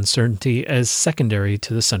with that uncertainty as secondary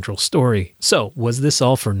to the central story. So, was this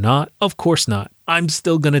all for naught? Of course not. I'm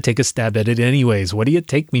still gonna take a stab at it anyways. What do you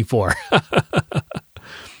take me for?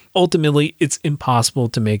 Ultimately, it's impossible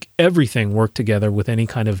to make everything work together with any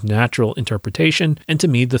kind of natural interpretation, and to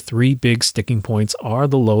me, the three big sticking points are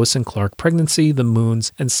the Lois and Clark pregnancy, the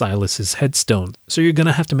moons, and Silas's headstone. So you're going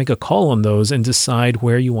to have to make a call on those and decide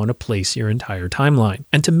where you want to place your entire timeline.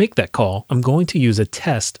 And to make that call, I'm going to use a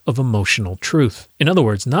test of emotional truth. In other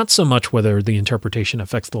words, not so much whether the interpretation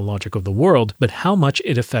affects the logic of the world, but how much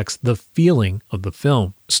it affects the feeling of the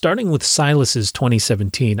film. Starting with Silas's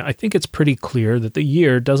 2017, I think it's pretty clear that the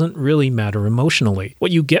year doesn't really matter emotionally.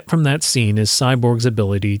 What you get from that scene is Cyborg's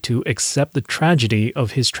ability to accept the tragedy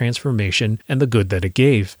of his transformation and the good that it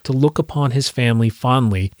gave, to look upon his family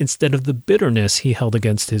fondly instead of the bitterness he held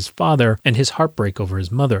against his father and his heartbreak over his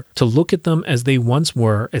mother, to look at them as they once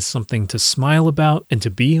were as something to smile about and to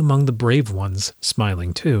be among the brave ones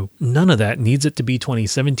smiling too. None of that needs it to be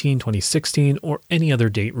 2017, 2016, or any other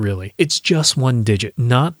date really. It's just one digit,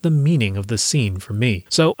 not the meaning of the scene for me.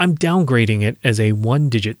 So I'm downgrading it as a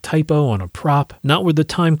one-digit typo on a prop, not where the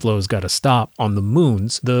time flow's gotta stop. On the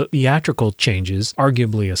moons, the theatrical changes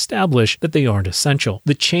arguably establish that they aren't essential.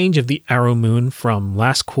 The change of the arrow moon from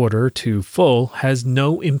last quarter to full has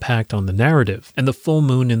no impact on the narrative, and the full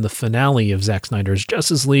moon in the finale of Zack Snyder's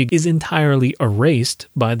Justice League is entirely erased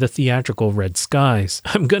by the theatrical red skies.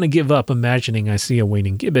 I'm gonna give up imagining I see a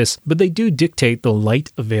waning gibbous, but they do dictate the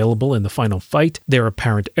light available in the final fight. They're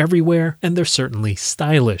apparent everywhere, and they're certainly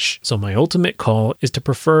stylish. So my ultimate call is to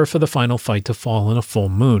prefer for the final fight to fall on a full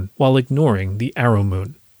moon, while ignoring the arrow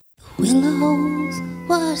moon. Willows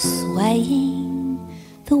were swaying,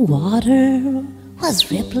 the water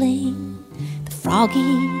was rippling, the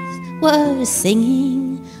froggies were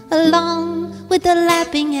singing along with the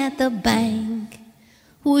lapping at the bank.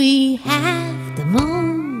 We have the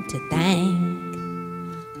moon to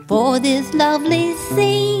thank for this lovely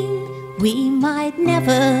scene we might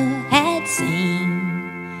never had seen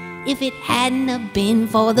if it hadn't have been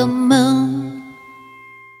for the moon.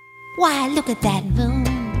 Why, look at that moon,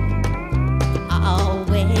 all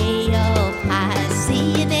way up high,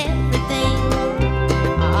 seeing everything.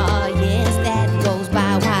 Oh yes, that goes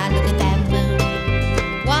by. Why, look at that moon.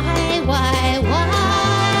 Why,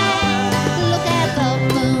 look at the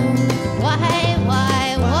moon.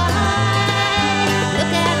 Why, look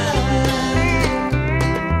at the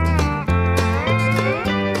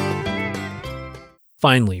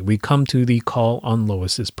Finally, we come to the call on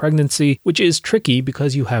Lois's pregnancy, which is tricky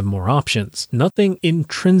because you have more options. Nothing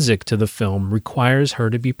intrinsic to the film requires her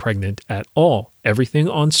to be pregnant at all. Everything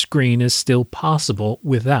on screen is still possible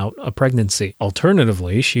without a pregnancy.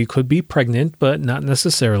 Alternatively, she could be pregnant, but not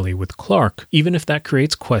necessarily with Clark. Even if that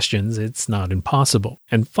creates questions, it's not impossible.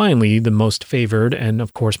 And finally, the most favored, and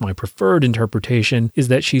of course my preferred interpretation, is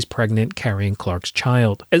that she's pregnant carrying Clark's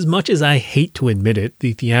child. As much as I hate to admit it,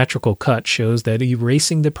 the theatrical cut shows that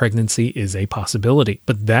erasing the pregnancy is a possibility.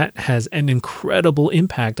 But that has an incredible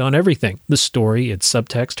impact on everything. The story, its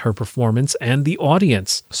subtext, her performance, and the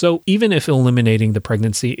audience. So even if eliminating the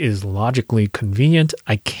pregnancy is logically convenient,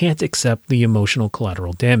 I can't accept the emotional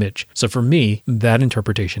collateral damage. So for me, that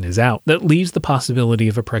interpretation is out. That leaves the possibility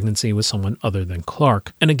of a pregnancy with someone other than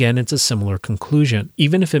Clark. And again, it's a similar conclusion.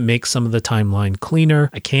 Even if it makes some of the timeline cleaner,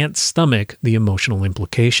 I can't stomach the emotional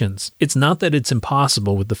implications. It's not that it's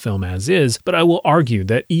impossible with the film as is, but I will argue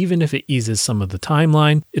that even if it eases some of the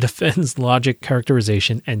timeline, it offends logic,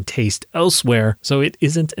 characterization, and taste elsewhere, so it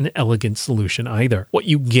isn't an elegant solution either. What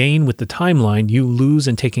you gain with the timeline timeline, you lose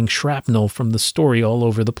in taking shrapnel from the story all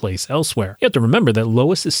over the place elsewhere. You have to remember that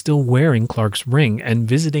Lois is still wearing Clark's ring and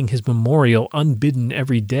visiting his memorial unbidden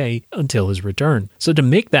every day until his return. So to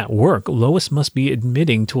make that work, Lois must be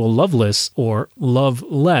admitting to a loveless or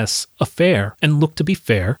loveless affair. And look, to be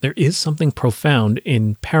fair, there is something profound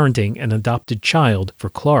in parenting an adopted child for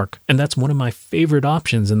Clark, and that's one of my favorite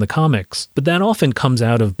options in the comics. But that often comes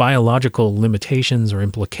out of biological limitations or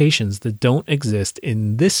implications that don't exist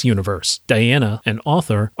in this universe. Diana and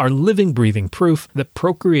Arthur are living, breathing proof that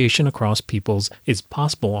procreation across peoples is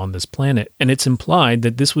possible on this planet, and it's implied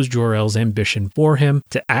that this was Jor-El's ambition for him,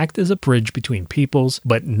 to act as a bridge between peoples,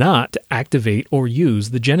 but not to activate or use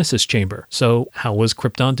the Genesis Chamber. So how was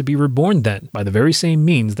Krypton to be reborn then? By the very same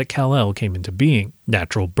means that Kal-El came into being.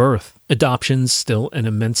 Natural birth. Adoption's still an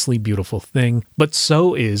immensely beautiful thing, but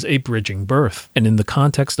so is a bridging birth. And in the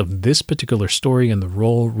context of this particular story and the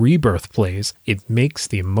role rebirth plays, it makes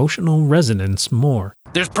the emotional resonance more.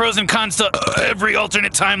 There's pros and cons to every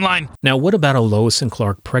alternate timeline. Now, what about a Lois and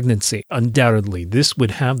Clark pregnancy? Undoubtedly, this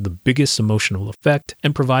would have the biggest emotional effect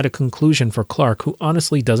and provide a conclusion for Clark, who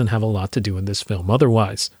honestly doesn't have a lot to do in this film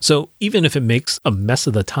otherwise. So even if it makes a mess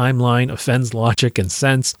of the timeline, offends logic and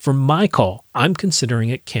sense, for my call, I'm considering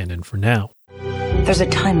it canon for now. There's a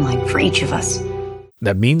timeline for each of us.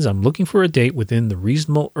 That means I'm looking for a date within the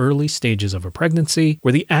reasonable early stages of a pregnancy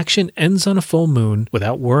where the action ends on a full moon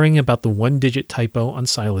without worrying about the one-digit typo on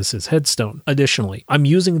Silas's headstone. Additionally, I'm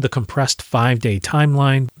using the compressed 5-day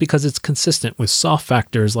timeline because it's consistent with soft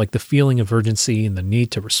factors like the feeling of urgency and the need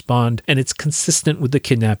to respond, and it's consistent with the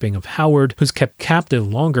kidnapping of Howard, who's kept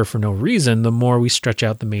captive longer for no reason the more we stretch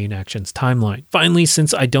out the main action's timeline. Finally,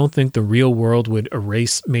 since I don't think the real world would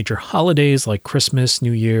erase major holidays like Christmas,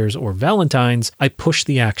 New Year's, or Valentine's, I push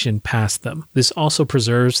the action past them. This also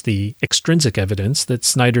preserves the extrinsic evidence that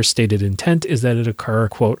Snyder's stated intent is that it occur,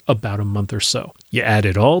 quote, about a month or so. You add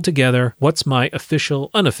it all together, what's my official,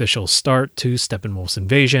 unofficial start to Steppenwolf's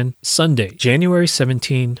invasion? Sunday, January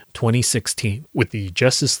 17, 2016, with the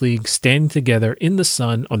Justice League standing together in the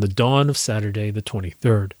sun on the dawn of Saturday the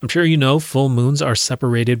 23rd. I'm sure you know full moons are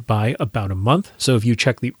separated by about a month, so if you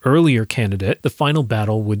check the earlier candidate, the final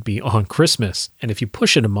battle would be on Christmas. And if you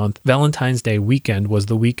push it a month, Valentine's Day weekend was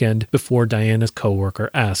the weekend before Diana's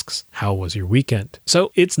coworker asks, "How was your weekend?"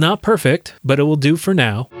 So it's not perfect, but it will do for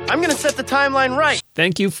now. I'm going to set the timeline right.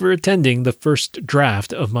 Thank you for attending the first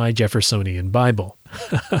draft of my Jeffersonian Bible.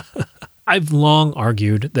 I've long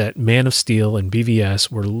argued that Man of Steel and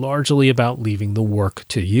BVS were largely about leaving the work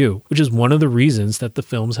to you, which is one of the reasons that the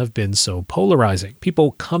films have been so polarizing.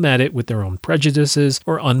 People come at it with their own prejudices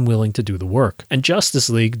or unwilling to do the work. And Justice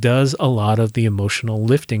League does a lot of the emotional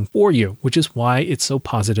lifting for you, which is why it's so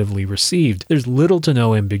positively received. There's little to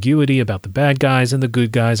no ambiguity about the bad guys, and the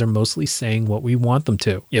good guys are mostly saying what we want them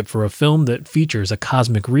to. Yet for a film that features a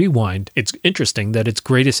cosmic rewind, it's interesting that its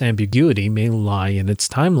greatest ambiguity may lie in its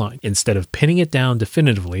timeline. Instead of pinning it down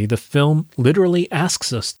definitively, the film literally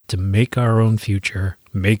asks us to make our own future,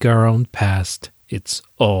 make our own past. It's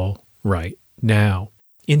all right now.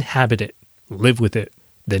 Inhabit it, live with it,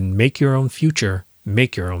 then make your own future,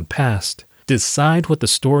 make your own past. Decide what the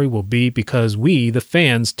story will be, because we, the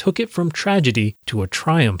fans, took it from tragedy to a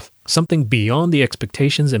triumph, something beyond the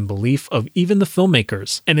expectations and belief of even the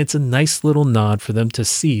filmmakers. And it's a nice little nod for them to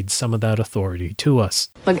cede some of that authority to us.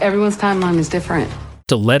 Look, everyone's timeline is different.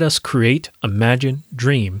 To let us create, imagine,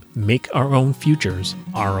 dream, make our own futures,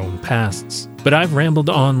 our own pasts. But I've rambled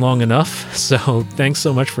on long enough, so thanks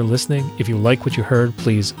so much for listening. If you like what you heard,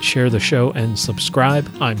 please share the show and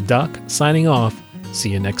subscribe. I'm Doc, signing off. See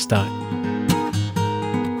you next time.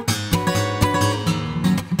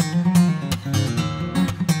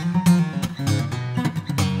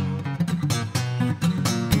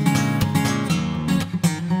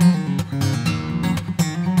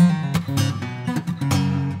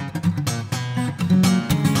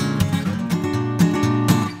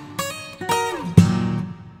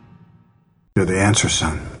 You're the answer,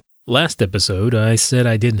 son. Last episode, I said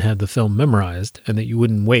I didn't have the film memorized and that you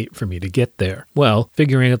wouldn't wait for me to get there. Well,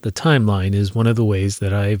 figuring out the timeline is one of the ways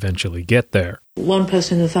that I eventually get there. One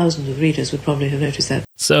person in 1,000 of readers would probably have noticed that.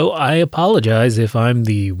 So I apologize if I'm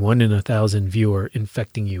the 1 in 1,000 viewer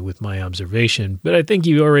infecting you with my observation, but I think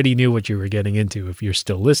you already knew what you were getting into if you're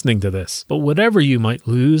still listening to this. But whatever you might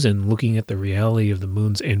lose in looking at the reality of the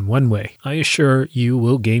moons in one way, I assure you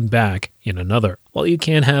will gain back in another. While you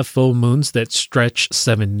can't have full moons that stretch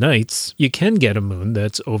 7 nights, you can get a moon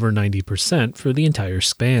that's over 90% for the entire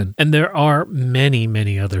span. And there are many,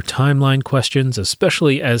 many other timeline questions,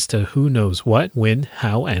 especially as to who knows what. what, when,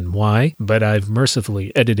 how, and why, but I've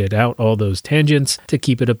mercifully edited out all those tangents to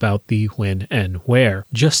keep it about the when and where,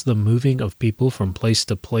 just the moving of people from place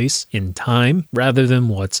to place in time rather than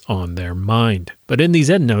what's on their mind. But in these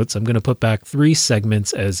endnotes, I'm going to put back 3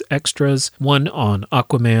 segments as extras, one on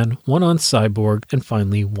Aquaman, one on Cyborg, and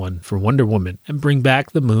finally one for Wonder Woman, and bring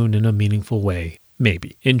back the moon in a meaningful way.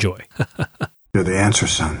 Maybe. Enjoy. You're the answer,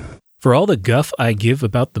 son. For all the guff I give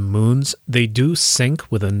about the moons, they do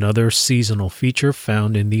sync with another seasonal feature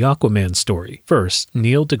found in the Aquaman story. First,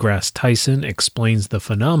 Neil deGrasse Tyson explains the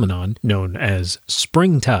phenomenon known as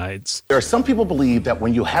spring tides. There are some people believe that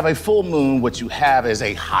when you have a full moon, what you have is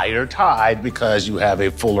a higher tide because you have a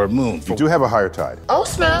fuller moon. You do have a higher tide. Oh,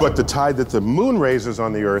 snap. But the tide that the moon raises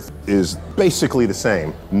on the Earth is basically the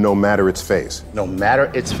same, no matter its phase. No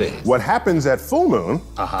matter its phase. What happens at full moon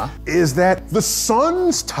is that the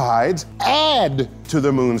sun's tide add to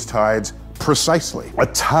the moon's tides precisely. A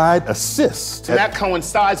tide assists. And that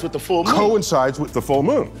coincides with the full moon. Coincides with the full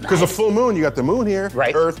moon. Because the full moon, you got the moon here,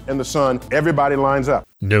 Earth, and the sun. Everybody lines up.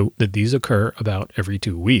 Note that these occur about every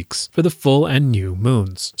 2 weeks for the full and new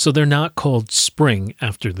moons, so they're not called spring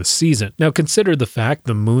after the season. Now consider the fact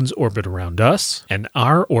the moon's orbit around us and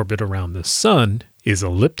our orbit around the sun is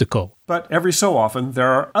elliptical. But every so often,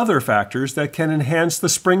 there are other factors that can enhance the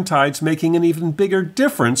spring tides, making an even bigger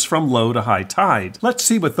difference from low to high tide. Let's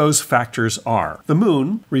see what those factors are. The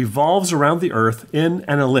moon revolves around the Earth in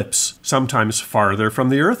an ellipse, sometimes farther from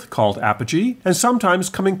the Earth, called apogee, and sometimes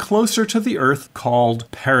coming closer to the Earth,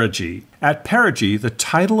 called perigee. At perigee, the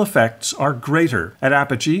tidal effects are greater. At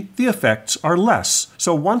apogee, the effects are less.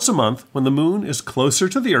 So once a month, when the moon is closer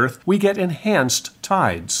to the Earth, we get enhanced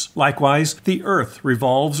tides. Likewise, the Earth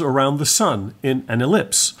revolves around the sun in an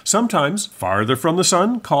ellipse, sometimes farther from the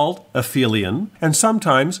sun, called aphelion, and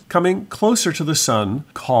sometimes coming closer to the sun,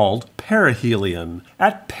 called perihelion.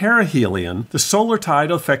 At perihelion, the solar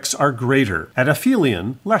tide effects are greater. At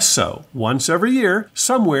aphelion, less so. Once every year,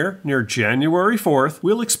 somewhere near January 4th,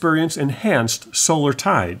 we'll experience enhanced solar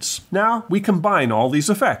tides. Now, we combine all these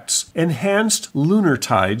effects. Enhanced lunar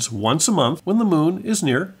tides once a month when the moon is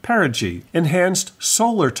near perigee. Enhanced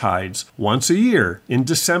solar tides once a year in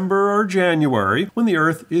December or January when the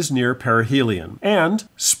Earth is near perihelion. And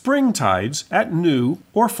spring tides at new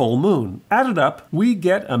or full moon. Added up, we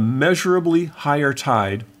get a measurably higher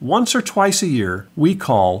tide once or twice a year we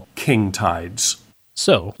call king tides.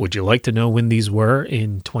 So, would you like to know when these were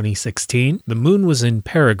in 2016? The moon was in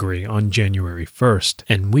perigee on January 1st,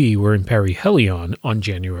 and we were in perihelion on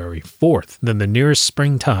January 4th. Then the nearest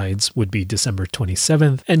spring tides would be December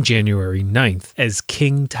 27th and January 9th as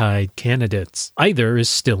king tide candidates. Either is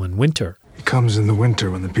still in winter. It comes in the winter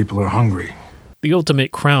when the people are hungry. The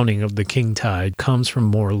ultimate crowning of the king tide comes from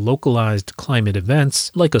more localized climate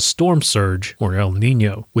events like a storm surge or El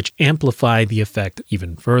Niño, which amplify the effect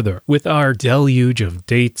even further. With our deluge of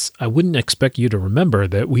dates, I wouldn't expect you to remember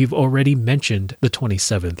that we've already mentioned the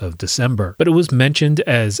 27th of December, but it was mentioned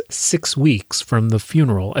as 6 weeks from the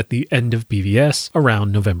funeral at the end of BVS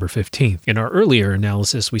around November 15th. In our earlier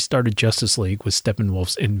analysis, we started Justice League with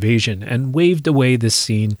Steppenwolf's invasion and waved away this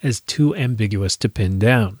scene as too ambiguous to pin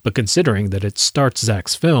down. But considering that it's starts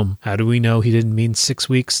Zack's film, how do we know he didn't mean 6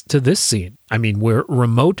 weeks to this scene? I mean, we're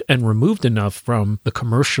remote and removed enough from the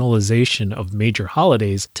commercialization of major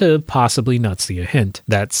holidays to possibly not see a hint.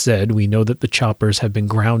 That said, we know that the choppers have been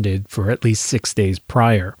grounded for at least 6 days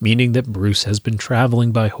prior, meaning that Bruce has been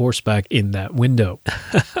traveling by horseback in that window.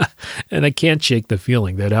 And I can't shake the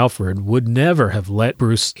feeling that Alfred would never have let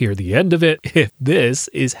Bruce hear the end of it if this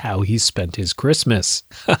is how he spent his Christmas.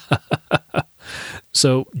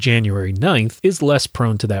 So January 9th is less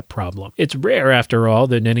prone to that problem. It's rare, after all,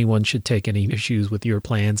 that anyone should take any issues with your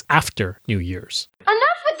plans after New Year's.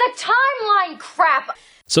 Enough with the timeline crap!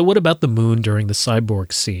 So what about the moon during the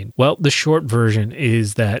Cyborg scene? Well, the short version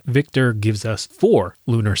is that Victor gives us 4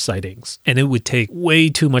 lunar sightings, and it would take way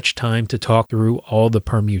too much time to talk through all the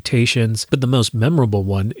permutations, but the most memorable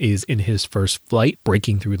one is in his first flight,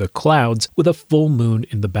 breaking through the clouds with a full moon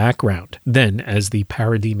in the background. Then, as the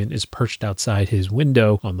parademon is perched outside his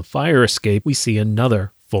window on the fire escape, we see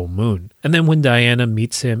another full moon. And then when Diana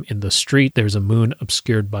meets him in the street, there's a moon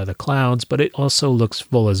obscured by the clouds, but it also looks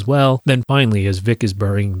full as well. Then finally, as Vic is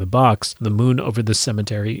burying the box, the moon over the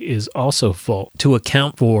cemetery is also full. To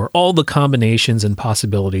account for all the combinations and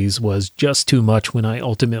possibilities was just too much when I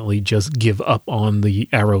ultimately just give up on the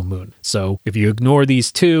arrow moon. So if you ignore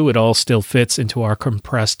these 2, it all still fits into our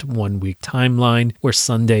compressed 1-week timeline, where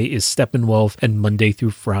Sunday is Steppenwolf and Monday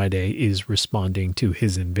through Friday is responding to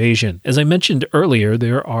his invasion. As I mentioned earlier,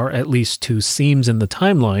 there there are at least 2 seams in the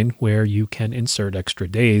timeline where you can insert extra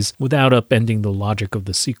days without upending the logic of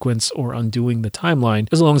the sequence or undoing the timeline,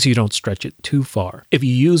 as long as you don't stretch it too far. If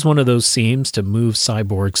you use one of those seams to move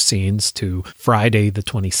Cyborg's scenes to Friday the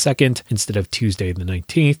 22nd instead of Tuesday the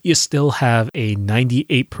 19th, you still have a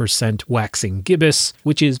 98% waxing gibbous,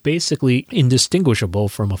 which is basically indistinguishable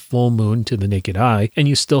from a full moon to the naked eye, and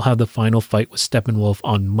you still have the final fight with Steppenwolf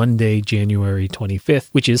on Monday, January 25th,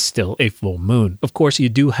 which is still a full moon. Of course, you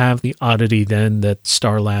do have the oddity then that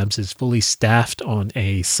Star Labs is fully staffed on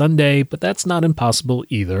a Sunday, but that's not impossible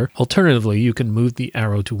either. Alternatively, you can move the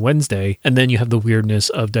arrow to Wednesday, and then you have the weirdness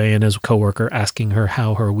of Diana's coworker asking her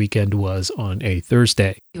how her weekend was on a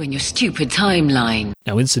Thursday. You and your stupid timeline.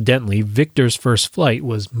 Now, incidentally, Victor's first flight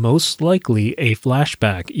was most likely a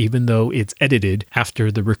flashback, even though it's edited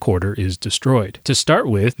after the recorder is destroyed. To start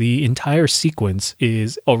with, the entire sequence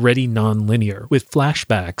is already non-linear, with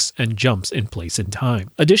flashbacks and jumps in place and time.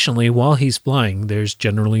 Additionally, while he's flying, there's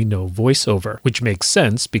generally no voiceover, which makes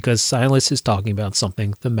sense because Silas is talking about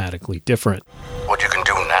something thematically different. What you can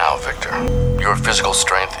do now, Victor, your physical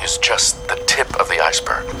strength is just the tip of the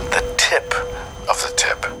iceberg. The tip of the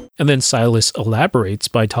tip. And then Silas elaborates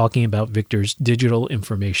by talking about Victor's digital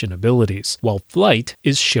information abilities, while flight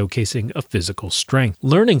is showcasing a physical strength.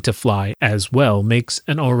 Learning to fly as well makes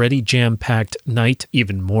an already jam-packed night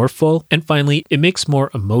even more full. And finally, it makes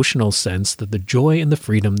more emotional sense that the joy and the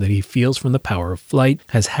freedom that he feels from the power of flight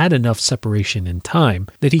has had enough separation in time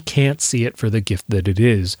that he can't see it for the gift that it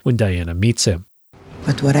is when Diana meets him.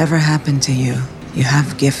 But whatever happened to you, you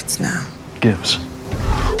have gifts now. Gifts?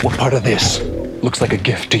 What part of this looks like a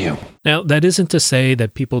gift to you? Now, that isn't to say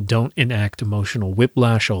that people don't enact emotional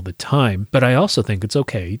whiplash all the time, but I also think it's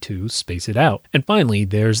okay to space it out. And finally,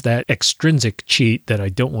 there's that extrinsic cheat that I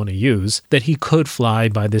don't want to use, that he could fly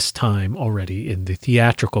by this time already in the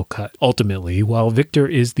theatrical cut. Ultimately, while Victor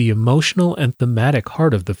is the emotional and thematic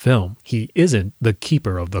heart of the film, he isn't the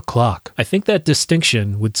keeper of the clock. I think that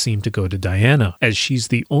distinction would seem to go to Diana, as she's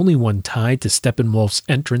the only one tied to Steppenwolf's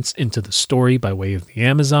entrance into the story by way of the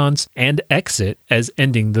Amazons, and exit as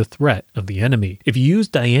ending the threat of the enemy. If you use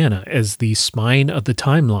Diana as the spine of the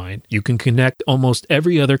timeline, you can connect almost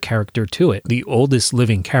every other character to it. The oldest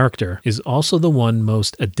living character is also the one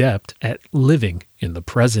most adept at living in the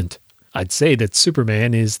present. I'd say that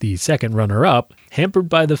Superman is the second runner-up, hampered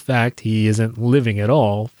by the fact he isn't living at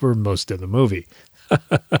all for most of the movie.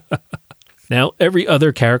 Now, every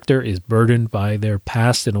other character is burdened by their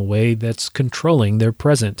past in a way that's controlling their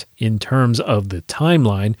present. In terms of the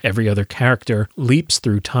timeline, every other character leaps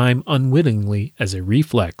through time unwittingly as a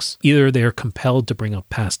reflex. Either they are compelled to bring up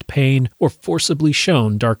past pain or forcibly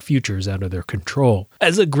shown dark futures out of their control.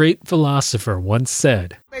 As a great philosopher once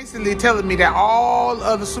said, basically telling me that all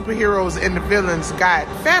other superheroes and the villains got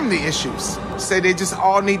family issues. Say they just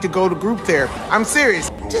all need to go to group therapy. I'm serious.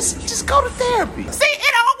 Just go to therapy. See,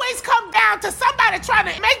 it always comes down to somebody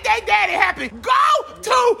trying to make their daddy happy. Go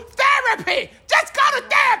to therapy. Just go to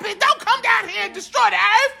therapy. Don't come down here and destroy the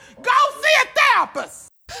earth. Go see a therapist.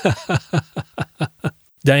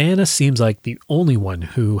 Diana seems like the only one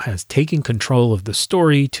who has taken control of the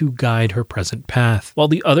story to guide her present path. While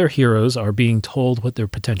the other heroes are being told what their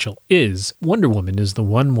potential is, Wonder Woman is the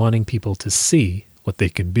one wanting people to see what they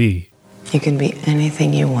can be. You can be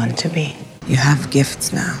anything you want to be. You have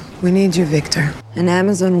gifts now. We need you, Victor. An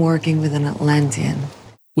Amazon working with an Atlantean.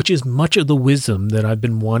 Which is much of the wisdom that I've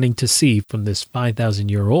been wanting to see from this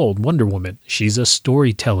 5,000-year-old Wonder Woman. She's a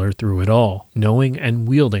storyteller through it all, knowing and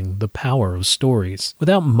wielding the power of stories.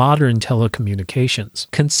 Without modern telecommunications,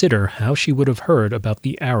 consider how she would have heard about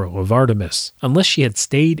the Arrow of Artemis. Unless she had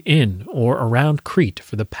stayed in or around Crete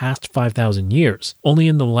for the past 5,000 years, only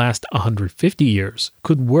in the last 150 years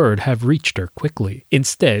could word have reached her quickly.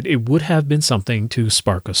 Instead, it would have been something to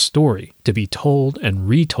spark a story, to be told and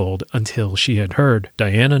retold until she had heard.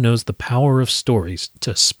 Diana knows the power of stories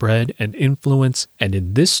to spread and influence, and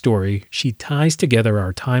in this story, she ties together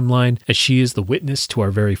our timeline as she is the witness to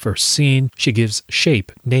our very first scene. She gives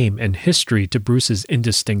shape, name, and history to Bruce's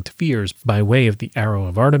indistinct fears by way of the Arrow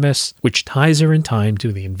of Artemis, which ties her in time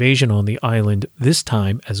to the invasion on the island this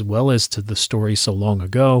time as well as to the story so long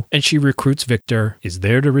ago, and she recruits Victor, is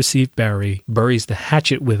there to receive Barry, buries the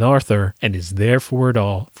hatchet with Arthur, and is there for it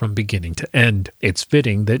all from beginning to end. It's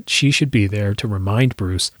fitting that she should be there to remind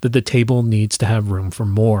Bruce that the table needs to have room for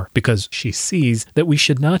more, because she sees that we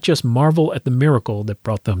should not just marvel at the miracle that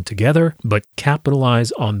brought them together, but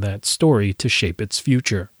capitalize on that story to shape its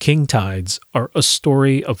future. King Tides are a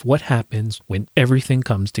story of what happens when everything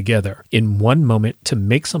comes together in one moment to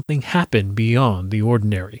make something happen beyond the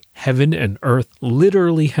ordinary. heaven and earth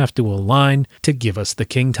literally have to align to give us the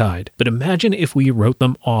king tide. But imagine if we wrote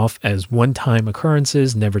them off as one-time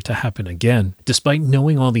occurrences never to happen again, despite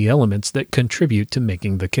knowing all the elements that contribute to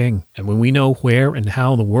making the king. And when we know where and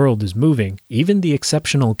how the world is moving, even the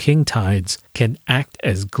exceptional king tides can act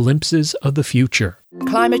as glimpses of the future.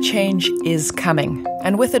 Climate change is coming,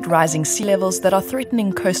 and with it rising sea levels that are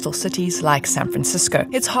threatening coastal cities like San Francisco.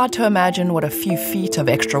 It's hard to imagine what a few feet of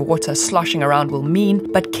extra water sloshing around will mean,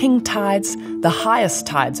 but king tides, the highest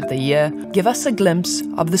tides of the year, give us a glimpse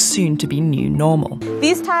of the soon-to-be new normal.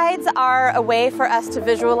 These tides are a way for us to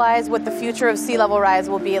visualize what the future of sea level rise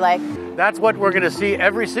will be like. That's what we're going to see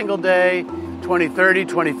every single day, 2030,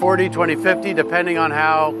 2040, 2050, depending on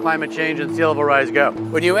how climate change and sea level rise go.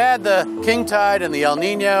 When you add the king tide and the El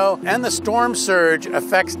Nino and the storm surge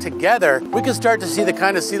effects together, we can start to see the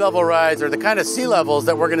kind of sea level rise or the kind of sea levels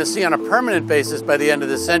that we're going to see on a permanent basis by the end of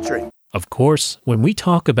this century. Of course, when we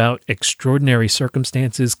talk about extraordinary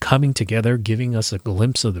circumstances coming together, giving us a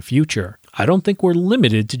glimpse of the future, I don't think we're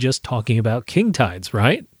limited to just talking about king tides,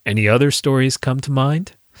 right? Any other stories come to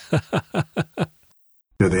mind?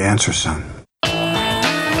 You're the answer, son.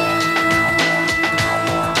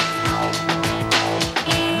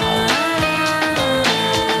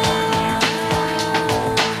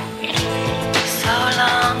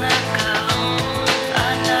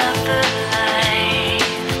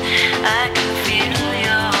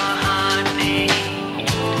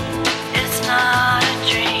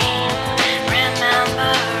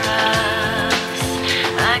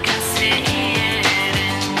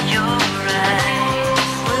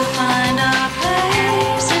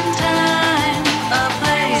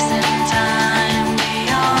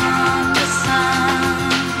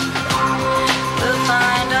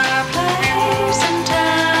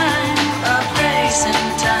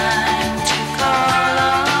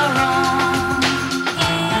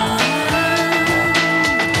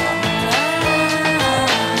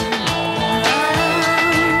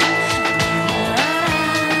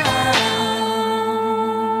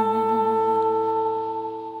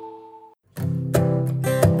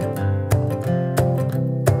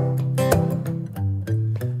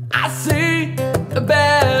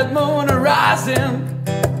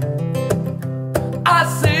 I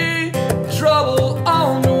see trouble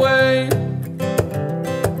on the way.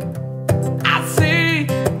 I see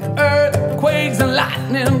earthquakes and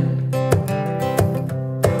lightning.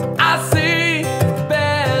 I see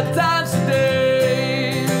bad times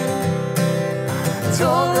today.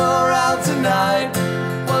 Don't go around tonight,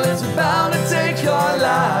 well, it's about to take your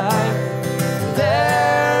life.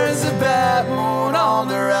 There's a bad moon on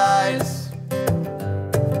the rise.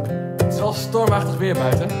 Het is wel stormachtig weer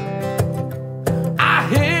buiten. I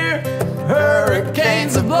hear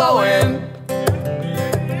hurricanes are blowing.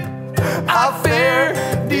 I fear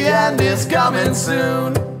the end is coming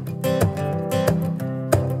soon.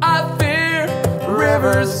 I fear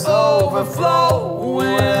rivers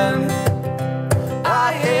overflowing.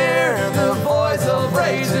 I hear the voice of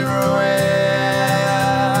raging ruin.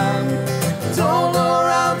 Don't go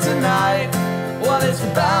around tonight, well, it's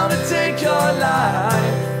bound to take your life.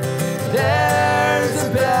 There's a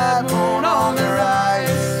bad moon on the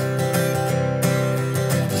rise.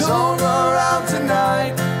 Don't go around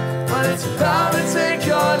tonight, but it's bound to take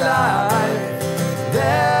your life.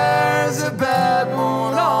 There's a bad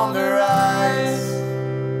moon on the rise.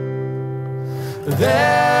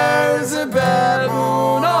 There's a bad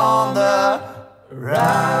moon on the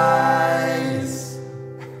rise.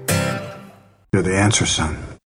 You're the answer, son.